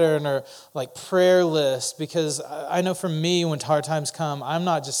pattern or like prayer list, because I know for me, when hard times come, I'm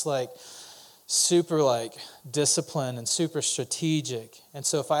not just like super like disciplined and super strategic. And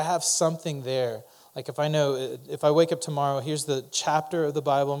so if I have something there, like if I know, if I wake up tomorrow, here's the chapter of the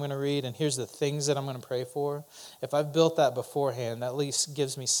Bible I'm going to read, and here's the things that I'm going to pray for. If I've built that beforehand, that at least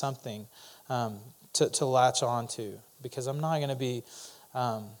gives me something to latch on to, because I'm not going to be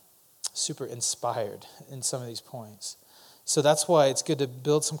super inspired in some of these points. So that's why it's good to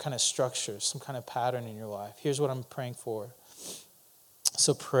build some kind of structure, some kind of pattern in your life. Here's what I'm praying for.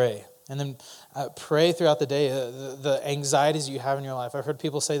 So pray. And then pray throughout the day, the anxieties you have in your life. I've heard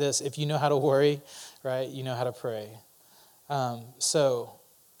people say this, if you know how to worry, right, you know how to pray. So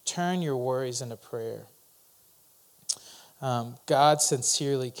turn your worries into prayer. God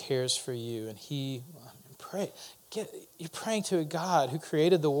sincerely cares for you, and you're praying to a God who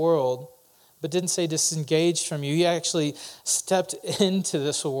created the world, but didn't say disengaged from you. He actually stepped into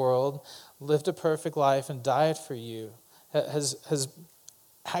this world, lived a perfect life, and died for you. Has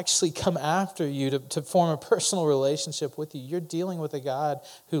actually come after you to form a personal relationship with you. You're dealing with a God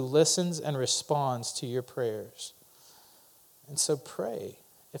who listens and responds to your prayers. And so pray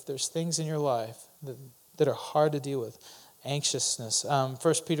if there's things in your life that are hard to deal with. Anxiousness. 1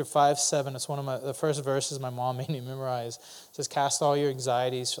 Peter 5:7, it's one of the first verses my mom made me memorize. It says, cast all your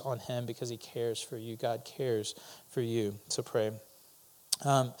anxieties on him because he cares for you. God cares for you. So pray.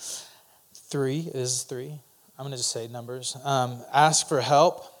 3. I'm going to just say numbers. Ask for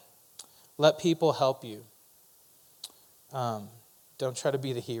help. Let people help you. Don't try to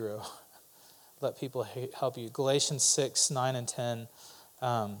be the hero. Let people help you. Galatians 6, 9, and 10.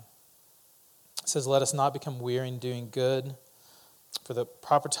 It says, let us not become weary in doing good, for the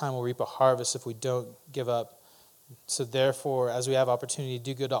proper time will reap a harvest if we don't give up. So therefore, as we have opportunity,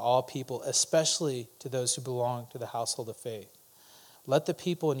 do good to all people, especially to those who belong to the household of faith. Let the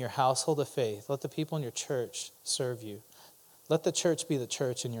people in your household of faith, let the people in your church serve you. Let the church be the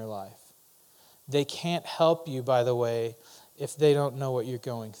church in your life. They can't help you, by the way, if they don't know what you're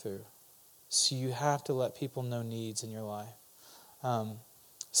going through. So you have to let people know needs in your life.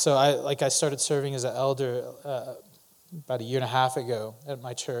 So I started serving as an elder about a year and a half ago at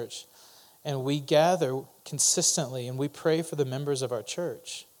my church. And we gather consistently and we pray for the members of our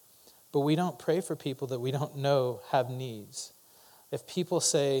church. But we don't pray for people that we don't know have needs. If people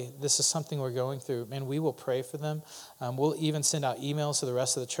say, this is something we're going through, man, we will pray for them. We'll even send out emails to the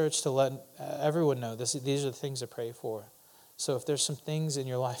rest of the church to let everyone know these are the things to pray for. So if there's some things in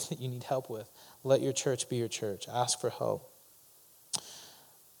your life that you need help with, let your church be your church. Ask for help.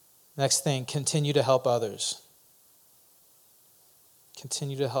 Next thing, continue to help others.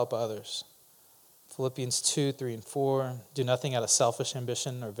 Continue to help others. Philippians 2, 3, and 4. Do nothing out of selfish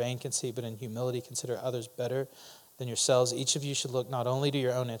ambition or vain conceit, but in humility consider others better than yourselves. Each of you should look not only to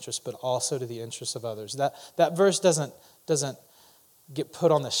your own interests, but also to the interests of others. That verse doesn't get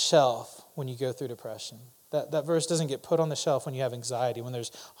put on the shelf when you go through depression. That verse doesn't get put on the shelf when you have anxiety, when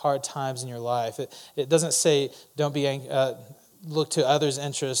there's hard times in your life. It doesn't say don't be look to others'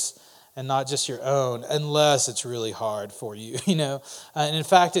 interests and not just your own, unless it's really hard for you, And in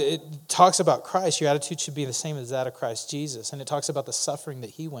fact, it talks about Christ. Your attitude should be the same as that of Christ Jesus. And it talks about the suffering that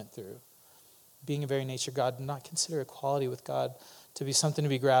he went through. Being a very nature God, did not consider equality with God to be something to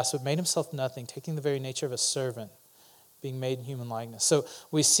be grasped, but made himself nothing, taking the very nature of a servant, being made in human likeness. So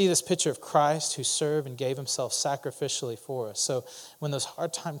we see this picture of Christ who served and gave himself sacrificially for us. So when those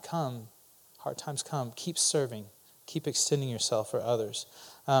hard times come, keep serving, keep extending yourself for others.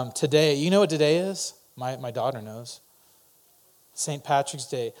 Today, you know what today is? My daughter knows. St. Patrick's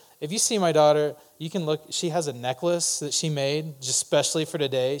Day. If you see my daughter, you can look. She has a necklace that she made just specially for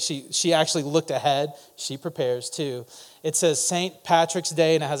today. She actually looked ahead. She prepares too. It says St. Patrick's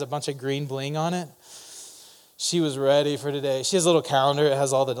Day, and it has a bunch of green bling on it. She was ready for today. She has a little calendar. It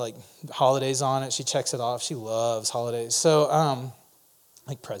has all the holidays on it. She checks it off. She loves holidays. So,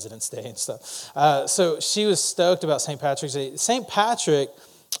 like President's Day and stuff. So she was stoked about St. Patrick's Day. St. Patrick,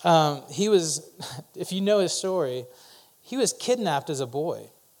 he was, if you know his story, he was kidnapped as a boy.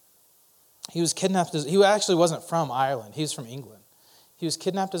 He actually wasn't from Ireland. He was from England. He was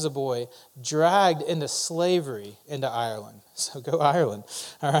kidnapped as a boy, dragged into slavery into Ireland. So go Ireland,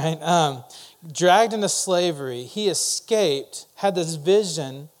 all right? Dragged into slavery. He escaped, had this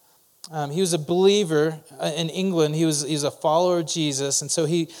vision. He was a believer in England. He was a follower of Jesus. And so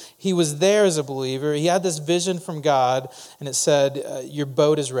he was there as a believer. He had this vision from God, and it said, your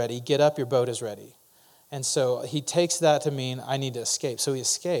boat is ready. Get up, your boat is ready. And so he takes that to mean, I need to escape. So he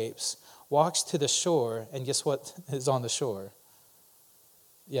escapes, walks to the shore, and guess what is on the shore?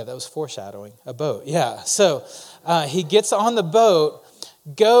 Yeah, that was foreshadowing, a boat. Yeah, so he gets on the boat,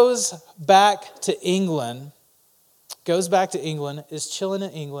 goes back to England, is chilling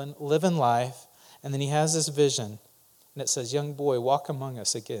in England, living life, and then he has this vision, and it says, young boy, walk among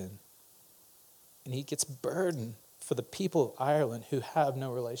us again. And he gets burdened for the people of Ireland who have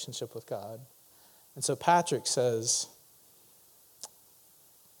no relationship with God. And so Patrick says,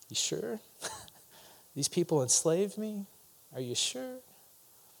 you sure? These people enslaved me? Are you sure?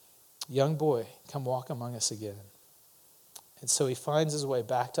 Young boy, come walk among us again. And so he finds his way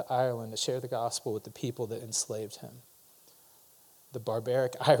back to Ireland to share the gospel with the people that enslaved him. The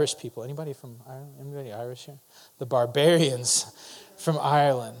barbaric Irish people. Anybody from Ireland? Anybody Irish here? The barbarians from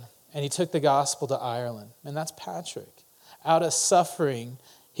Ireland. And he took the gospel to Ireland. And that's Patrick. Out of suffering,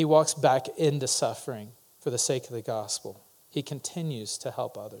 he walks back into suffering for the sake of the gospel. He continues to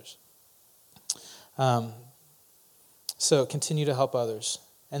help others. So continue to help others.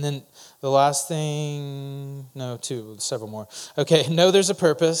 And then the last thing, several more. Okay, know there's a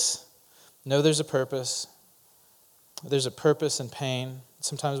purpose. Know there's a purpose. There's a purpose in pain.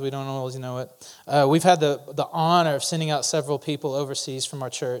 Sometimes we don't always know it. We've had the honor of sending out several people overseas from our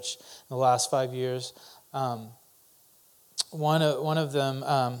church in the last 5 years. One of them,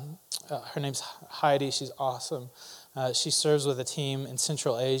 her name's Heidi. She's awesome. She serves with a team in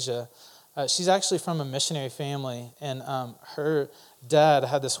Central Asia. She's actually from a missionary family, and her dad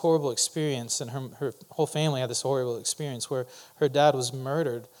had this horrible experience, and her whole family had this horrible experience where her dad was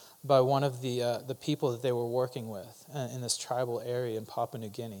murdered by one of the people that they were working with in this tribal area in Papua New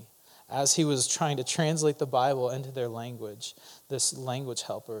Guinea. As he was trying to translate the Bible into their language, this language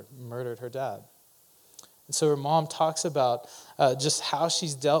helper murdered her dad. And so her mom talks about just how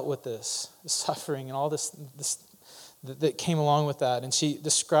she's dealt with this suffering and all this that came along with that. And she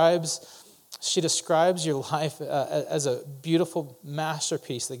describes your life as a beautiful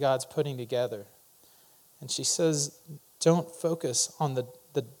masterpiece that God's putting together. And she says, don't focus on the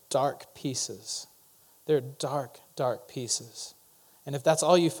dark pieces. They're dark, dark pieces. And if that's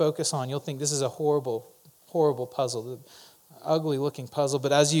all you focus on, you'll think this is a horrible, horrible puzzle, ugly looking puzzle.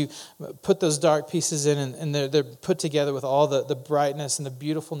 But as you put those dark pieces in and they're put together with all the brightness and the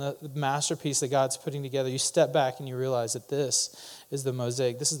beautiful masterpiece that God's putting together, you step back and you realize that this is the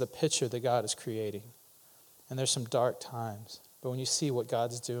mosaic. This is the picture that God is creating. And there's some dark times. But when you see what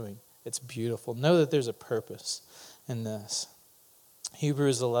God's doing, it's beautiful. Know that there's a purpose in this.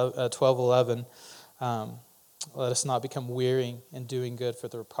 Hebrews 12:11, let us not become weary in doing good, for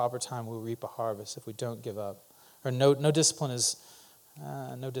at the proper time we'll reap a harvest if we don't give up. Or no discipline is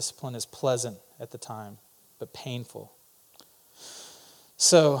pleasant at the time, but painful.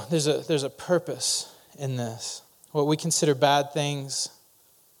 So there's a purpose in this. What we consider bad things,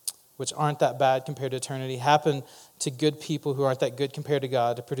 which aren't that bad compared to eternity, happen to good people who aren't that good compared to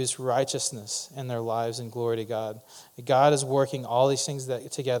God to produce righteousness in their lives and glory to God. God is working all these things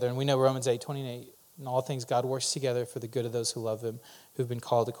together, and we know Romans 8:28, in all things God works together for the good of those who love him, who've been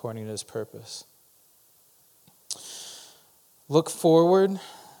called according to his purpose. Look forward.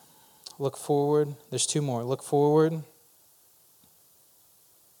 Look forward. There's two more. Look forward.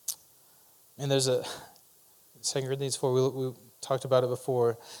 And there's 2 Corinthians 4, we talked about it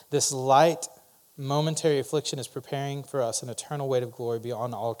before. This light, momentary affliction is preparing for us an eternal weight of glory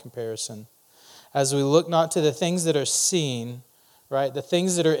beyond all comparison. As we look not to the things that are seen, right, the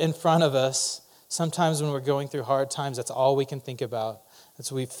things that are in front of us, sometimes when we're going through hard times, that's all we can think about.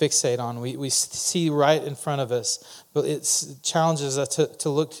 That's what we fixate on. We see right in front of us. But it challenges us to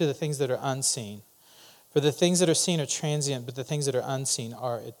look to the things that are unseen. For the things that are seen are transient, but the things that are unseen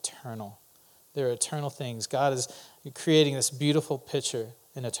are eternal. They're eternal things. God is creating this beautiful picture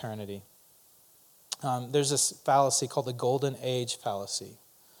in eternity. There's this fallacy called the golden age fallacy.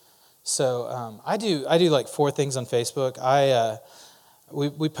 So I do like 4 things on Facebook.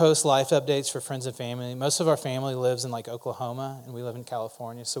 We post life updates for friends and family. Most of our family lives in like Oklahoma, and we live in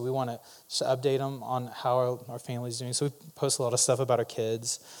California. So we want to just update them on how our family's doing. So we post a lot of stuff about our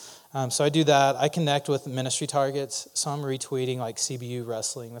kids. So I do that. I connect with ministry targets. So I'm retweeting like CBU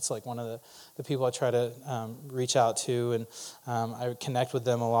Wrestling. That's like one of the people I try to reach out to, and I connect with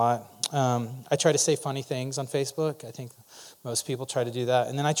them a lot. I try to say funny things on Facebook. I think most people try to do that.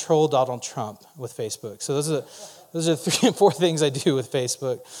 And then I troll Donald Trump with Facebook. So those are 3 or 4 things I do with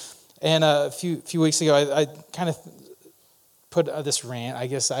Facebook. And a few weeks ago, I kind of put this rant. I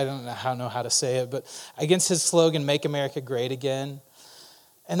guess I don't know how to say it, but against his slogan, "Make America Great Again."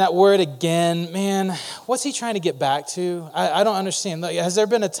 And that word "again," man, what's he trying to get back to? I don't understand. Like, has there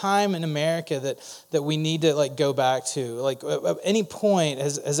been a time in America that we need to like go back to? Like, at any point,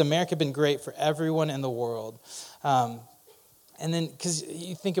 has America been great for everyone in the world? And then, because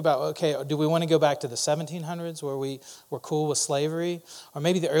you think about, okay, do we want to go back to the 1700s where we were cool with slavery? Or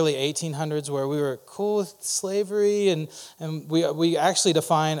maybe the early 1800s where we were cool with slavery and we actually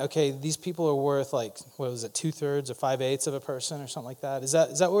define, okay, these people are worth like, 2/3 or 5/8 of a person or something like that? Is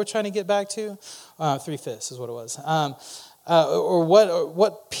that what we're trying to get back to? 3/5 is what it was. Or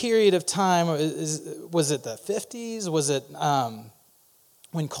what period of time, was it the 50s? Was it...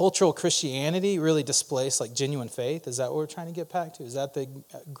 when cultural Christianity really displaced like genuine faith? Is that what we're trying to get back to? Is that the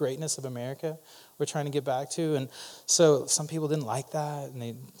greatness of America we're trying to get back to? And so some people didn't like that, and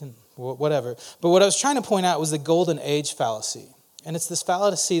they didn't, whatever. But what I was trying to point out was the golden age fallacy. And it's this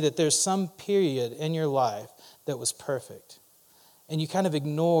fallacy that there's some period in your life that was perfect. And you kind of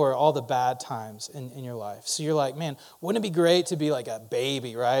ignore all the bad times in your life. So you're like, man, wouldn't it be great to be like a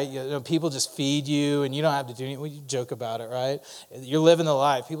baby, right? You know, people just feed you and you don't have to do anything. Well, you joke about it, right? You're living the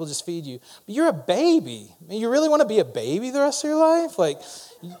life. People just feed you. But you're a baby. I mean, you really want to be a baby the rest of your life? Like,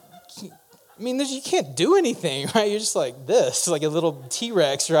 you can't do anything, right? You're just like this, like a little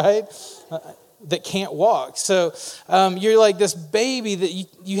T-Rex, right? That can't walk. So you're like this baby that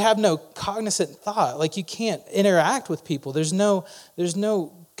you have no cognizant thought. Like you can't interact with people. There's no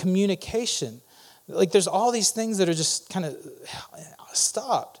communication. Like there's all these things that are just kind of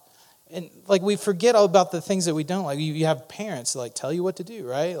stopped. And like we forget all about the things that we don't like. You have parents that like tell you what to do,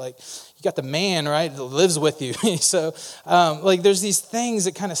 right? Like you got the man, right, that lives with you. So like there's these things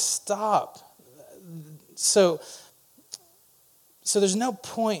that kind of stop. So there's no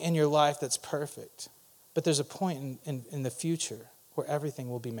point in your life that's perfect, but there's a point in the future where everything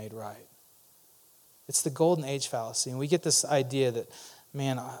will be made right. It's the golden age fallacy. And we get this idea that,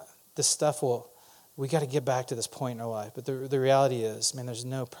 man, this stuff will we got to get back to this point in our life. But the reality is, man, there's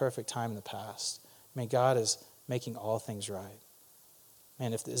no perfect time in the past. Man, God is making all things right.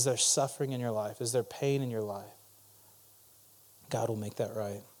 Man, is there suffering in your life? Is there pain in your life? God will make that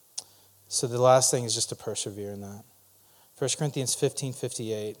right. So the last thing is just to persevere in that. 1 Corinthians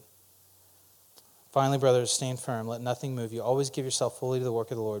 15:58. Finally, brothers, stand firm. Let nothing move you. Always give yourself fully to the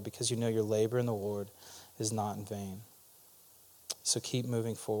work of the Lord, because you know your labor in the Lord is not in vain. So keep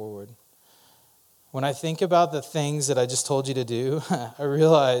moving forward. When I think about the things that I just told you to do, I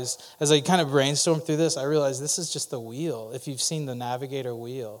realize, as I kind of brainstorm through this, I realize this is just the wheel. If you've seen the Navigator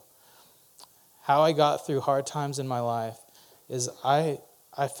wheel, how I got through hard times in my life is I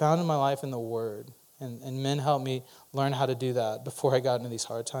found in my life in the Word. And men helped me learn how to do that before I got into these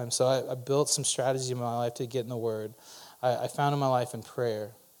hard times. So I built some strategy in my life to get in the Word. I found in my life in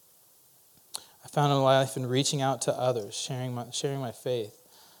prayer. I found in my life in reaching out to others, sharing my faith,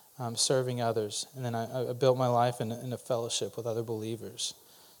 serving others. And then I built my life in a fellowship with other believers.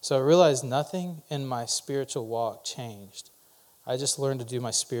 So I realized nothing in my spiritual walk changed. I just learned to do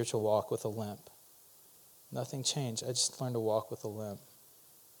my spiritual walk with a limp. Nothing changed. I just learned to walk with a limp.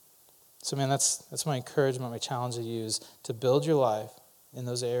 So, man, that's my encouragement, my challenge to you is to build your life in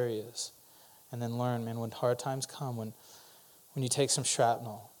those areas and then learn, man, when hard times come, when you take some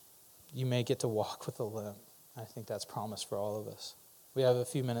shrapnel, you may get to walk with a limp. I think that's promised for all of us. We have a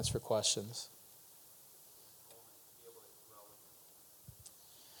few minutes for questions.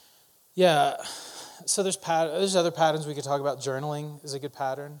 Yeah, so there's other patterns we could talk about. Journaling is a good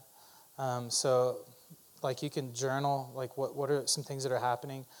pattern. So, like, you can journal, like, what are some things that are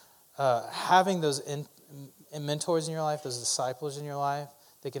happening. Having those mentors in your life, those disciples in your life,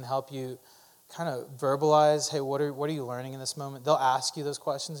 they can help you kind of verbalize, hey, what are you learning in this moment? They'll ask you those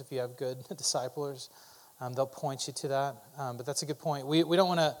questions if you have good disciplers. They'll point you to that. But that's a good point. We don't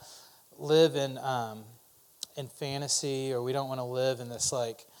want to live in fantasy, or we don't want to live in this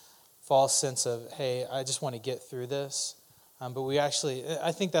like false sense of, hey, I just want to get through this. But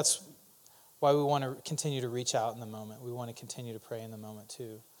I think that's why we want to continue to reach out in the moment. We want to continue to pray in the moment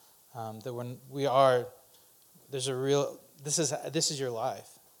too. That when this is your life.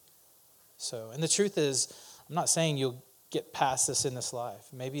 So, and the truth is, I'm not saying you'll get past this in this life.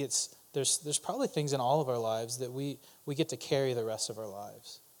 Maybe there's probably things in all of our lives that we get to carry the rest of our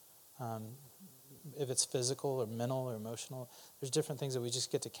lives. If it's physical or mental or emotional, there's different things that we just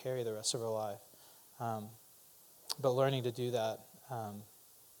get to carry the rest of our life. But learning to do that,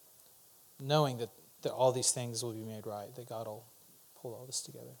 knowing that all these things will be made right, that God will pull all this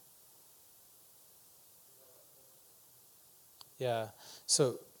together. Yeah,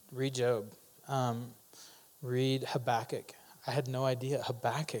 so read Job. Read Habakkuk. I had no idea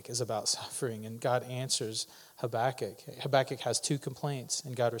Habakkuk is about suffering, and God answers Habakkuk. Habakkuk has 2 complaints,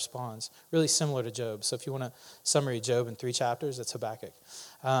 and God responds. Really similar to Job. So if you want a summary of Job in 3 chapters, that's Habakkuk.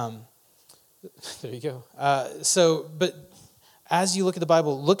 There you go. But as you look at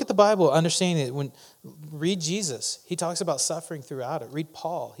the Bible, understanding it. Read Jesus. He talks about suffering throughout it. Read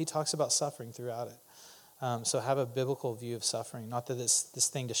Paul. He talks about suffering throughout it. So have a biblical view of suffering. Not that this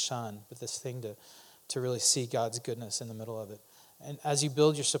thing to shun, but this thing to really see God's goodness in the middle of it. And as you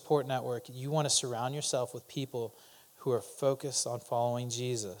build your support network, you want to surround yourself with people who are focused on following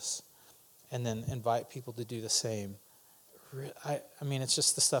Jesus, and then invite people to do the same. I mean, it's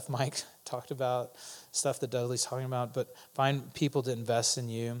just the stuff Mike talked about, stuff that Dudley's talking about, but find people to invest in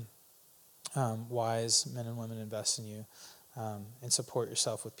you. Wise men and women invest in you, and support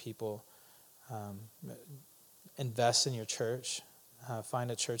yourself with people. Invest in your church.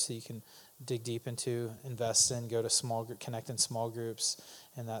 Find a church that you can dig deep into, invest in, go to small group, connect in small groups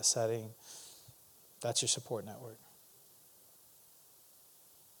in that setting. That's your support network.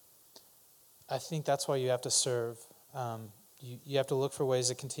 I think that's why you have to serve. You have to look for ways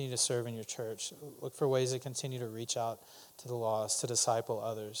to continue to serve in your church. Look for ways to continue to reach out to the lost, to disciple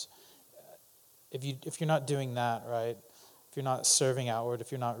others. If you're not doing that, right? If you're not serving outward,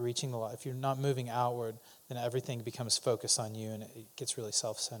 if you're not reaching the lost, if you're not moving outward, then everything becomes focused on you, and it gets really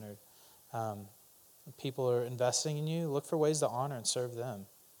self-centered. People are investing in you. Look for ways to honor and serve them.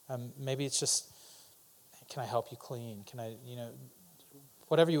 Maybe it's just, can I help you clean? Can I,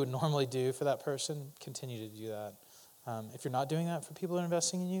 whatever you would normally do for that person, continue to do that. If you're not doing that for people that are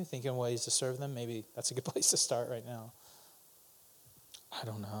investing in you, thinking of ways to serve them, maybe that's a good place to start right now. I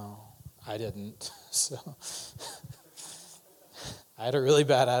don't know. I didn't. So I had a really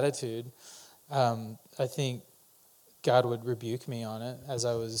bad attitude. I think God would rebuke me on it as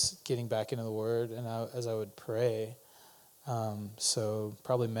I was getting back into the Word and as I would pray. So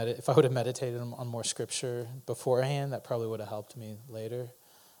probably if I would have meditated on more Scripture beforehand, that probably would have helped me later.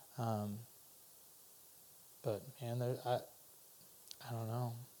 But man, I don't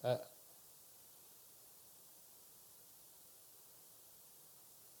know. I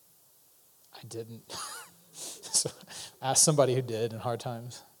didn't. So ask somebody who did in hard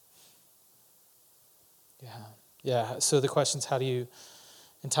times. Yeah. So the question is, how do you,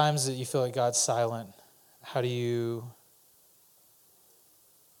 in times that you feel like God's silent, how do you,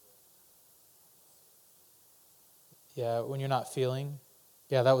 when you're not feeling,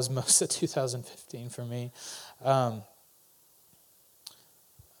 that was most of 2015 for me. I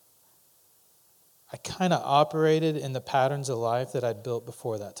kind of operated in the patterns of life that I'd built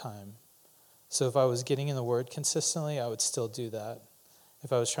before that time. So if I was getting in the Word consistently, I would still do that.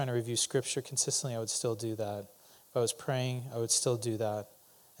 If I was trying to review Scripture consistently, I would still do that. If I was praying, I would still do that.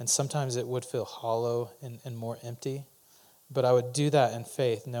 And sometimes it would feel hollow and more empty. But I would do that in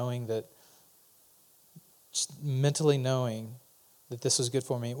faith, knowing that, mentally knowing that this was good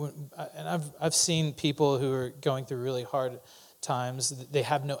for me. And I've seen people who are going through really hard times, they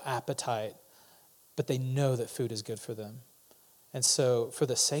have no appetite, but they know that food is good for them. And so for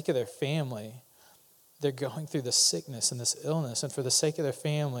the sake of their family, they're going through this sickness and this illness. And for the sake of their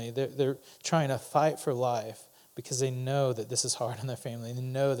family, they're trying to fight for life because they know that this is hard on their family. They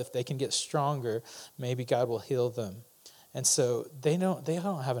know that if they can get stronger, maybe God will heal them. And so they don't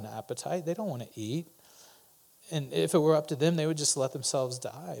have an appetite. They don't want to eat. And if it were up to them, they would just let themselves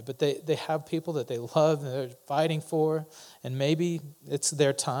die. But they have people that they love and they're fighting for. And maybe it's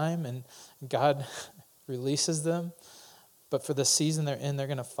their time and God releases them. But for the season they're in, they're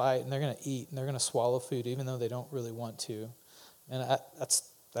going to fight and they're going to eat and they're going to swallow food even though they don't really want to. And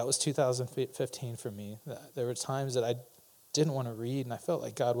that was 2015 for me. There were times that I didn't want to read and I felt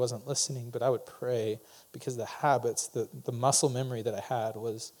like God wasn't listening, but I would pray because the habits, the muscle memory that I had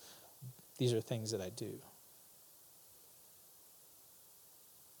was, these are things that I do.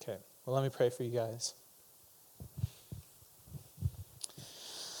 Okay, well, let me pray for you guys.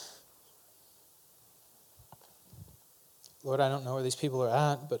 Lord, I don't know where these people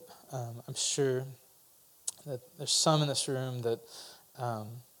are at, but I'm sure that there's some in this room that are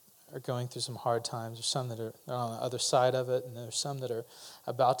going through some hard times. There's some that are on the other side of it, and there's some that are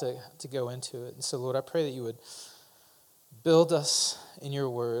about to go into it. And so, Lord, I pray that you would build us in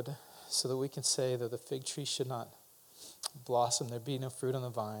your word so that we can say that the fig tree should not blossom, there be no fruit on the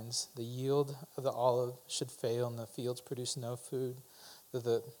vines, the yield of the olive should fail, and the fields produce no food, that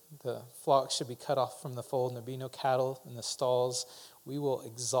the flock should be cut off from the fold, and there be no cattle in the stalls. We will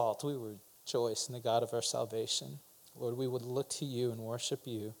exalt, we will rejoice in the God of our salvation. Lord, we would look to you and worship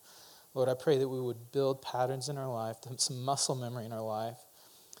you. Lord, I pray that we would build patterns in our life, some muscle memory in our life,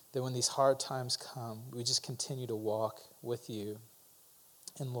 that when these hard times come, we just continue to walk with you.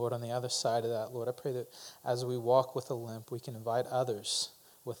 And Lord, on the other side of that, Lord, I pray that as we walk with a limp, we can invite others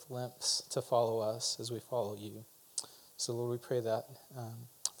with limps to follow us as we follow you. So Lord, we pray that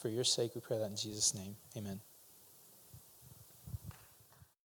for your sake, we pray that in Jesus' name. Amen.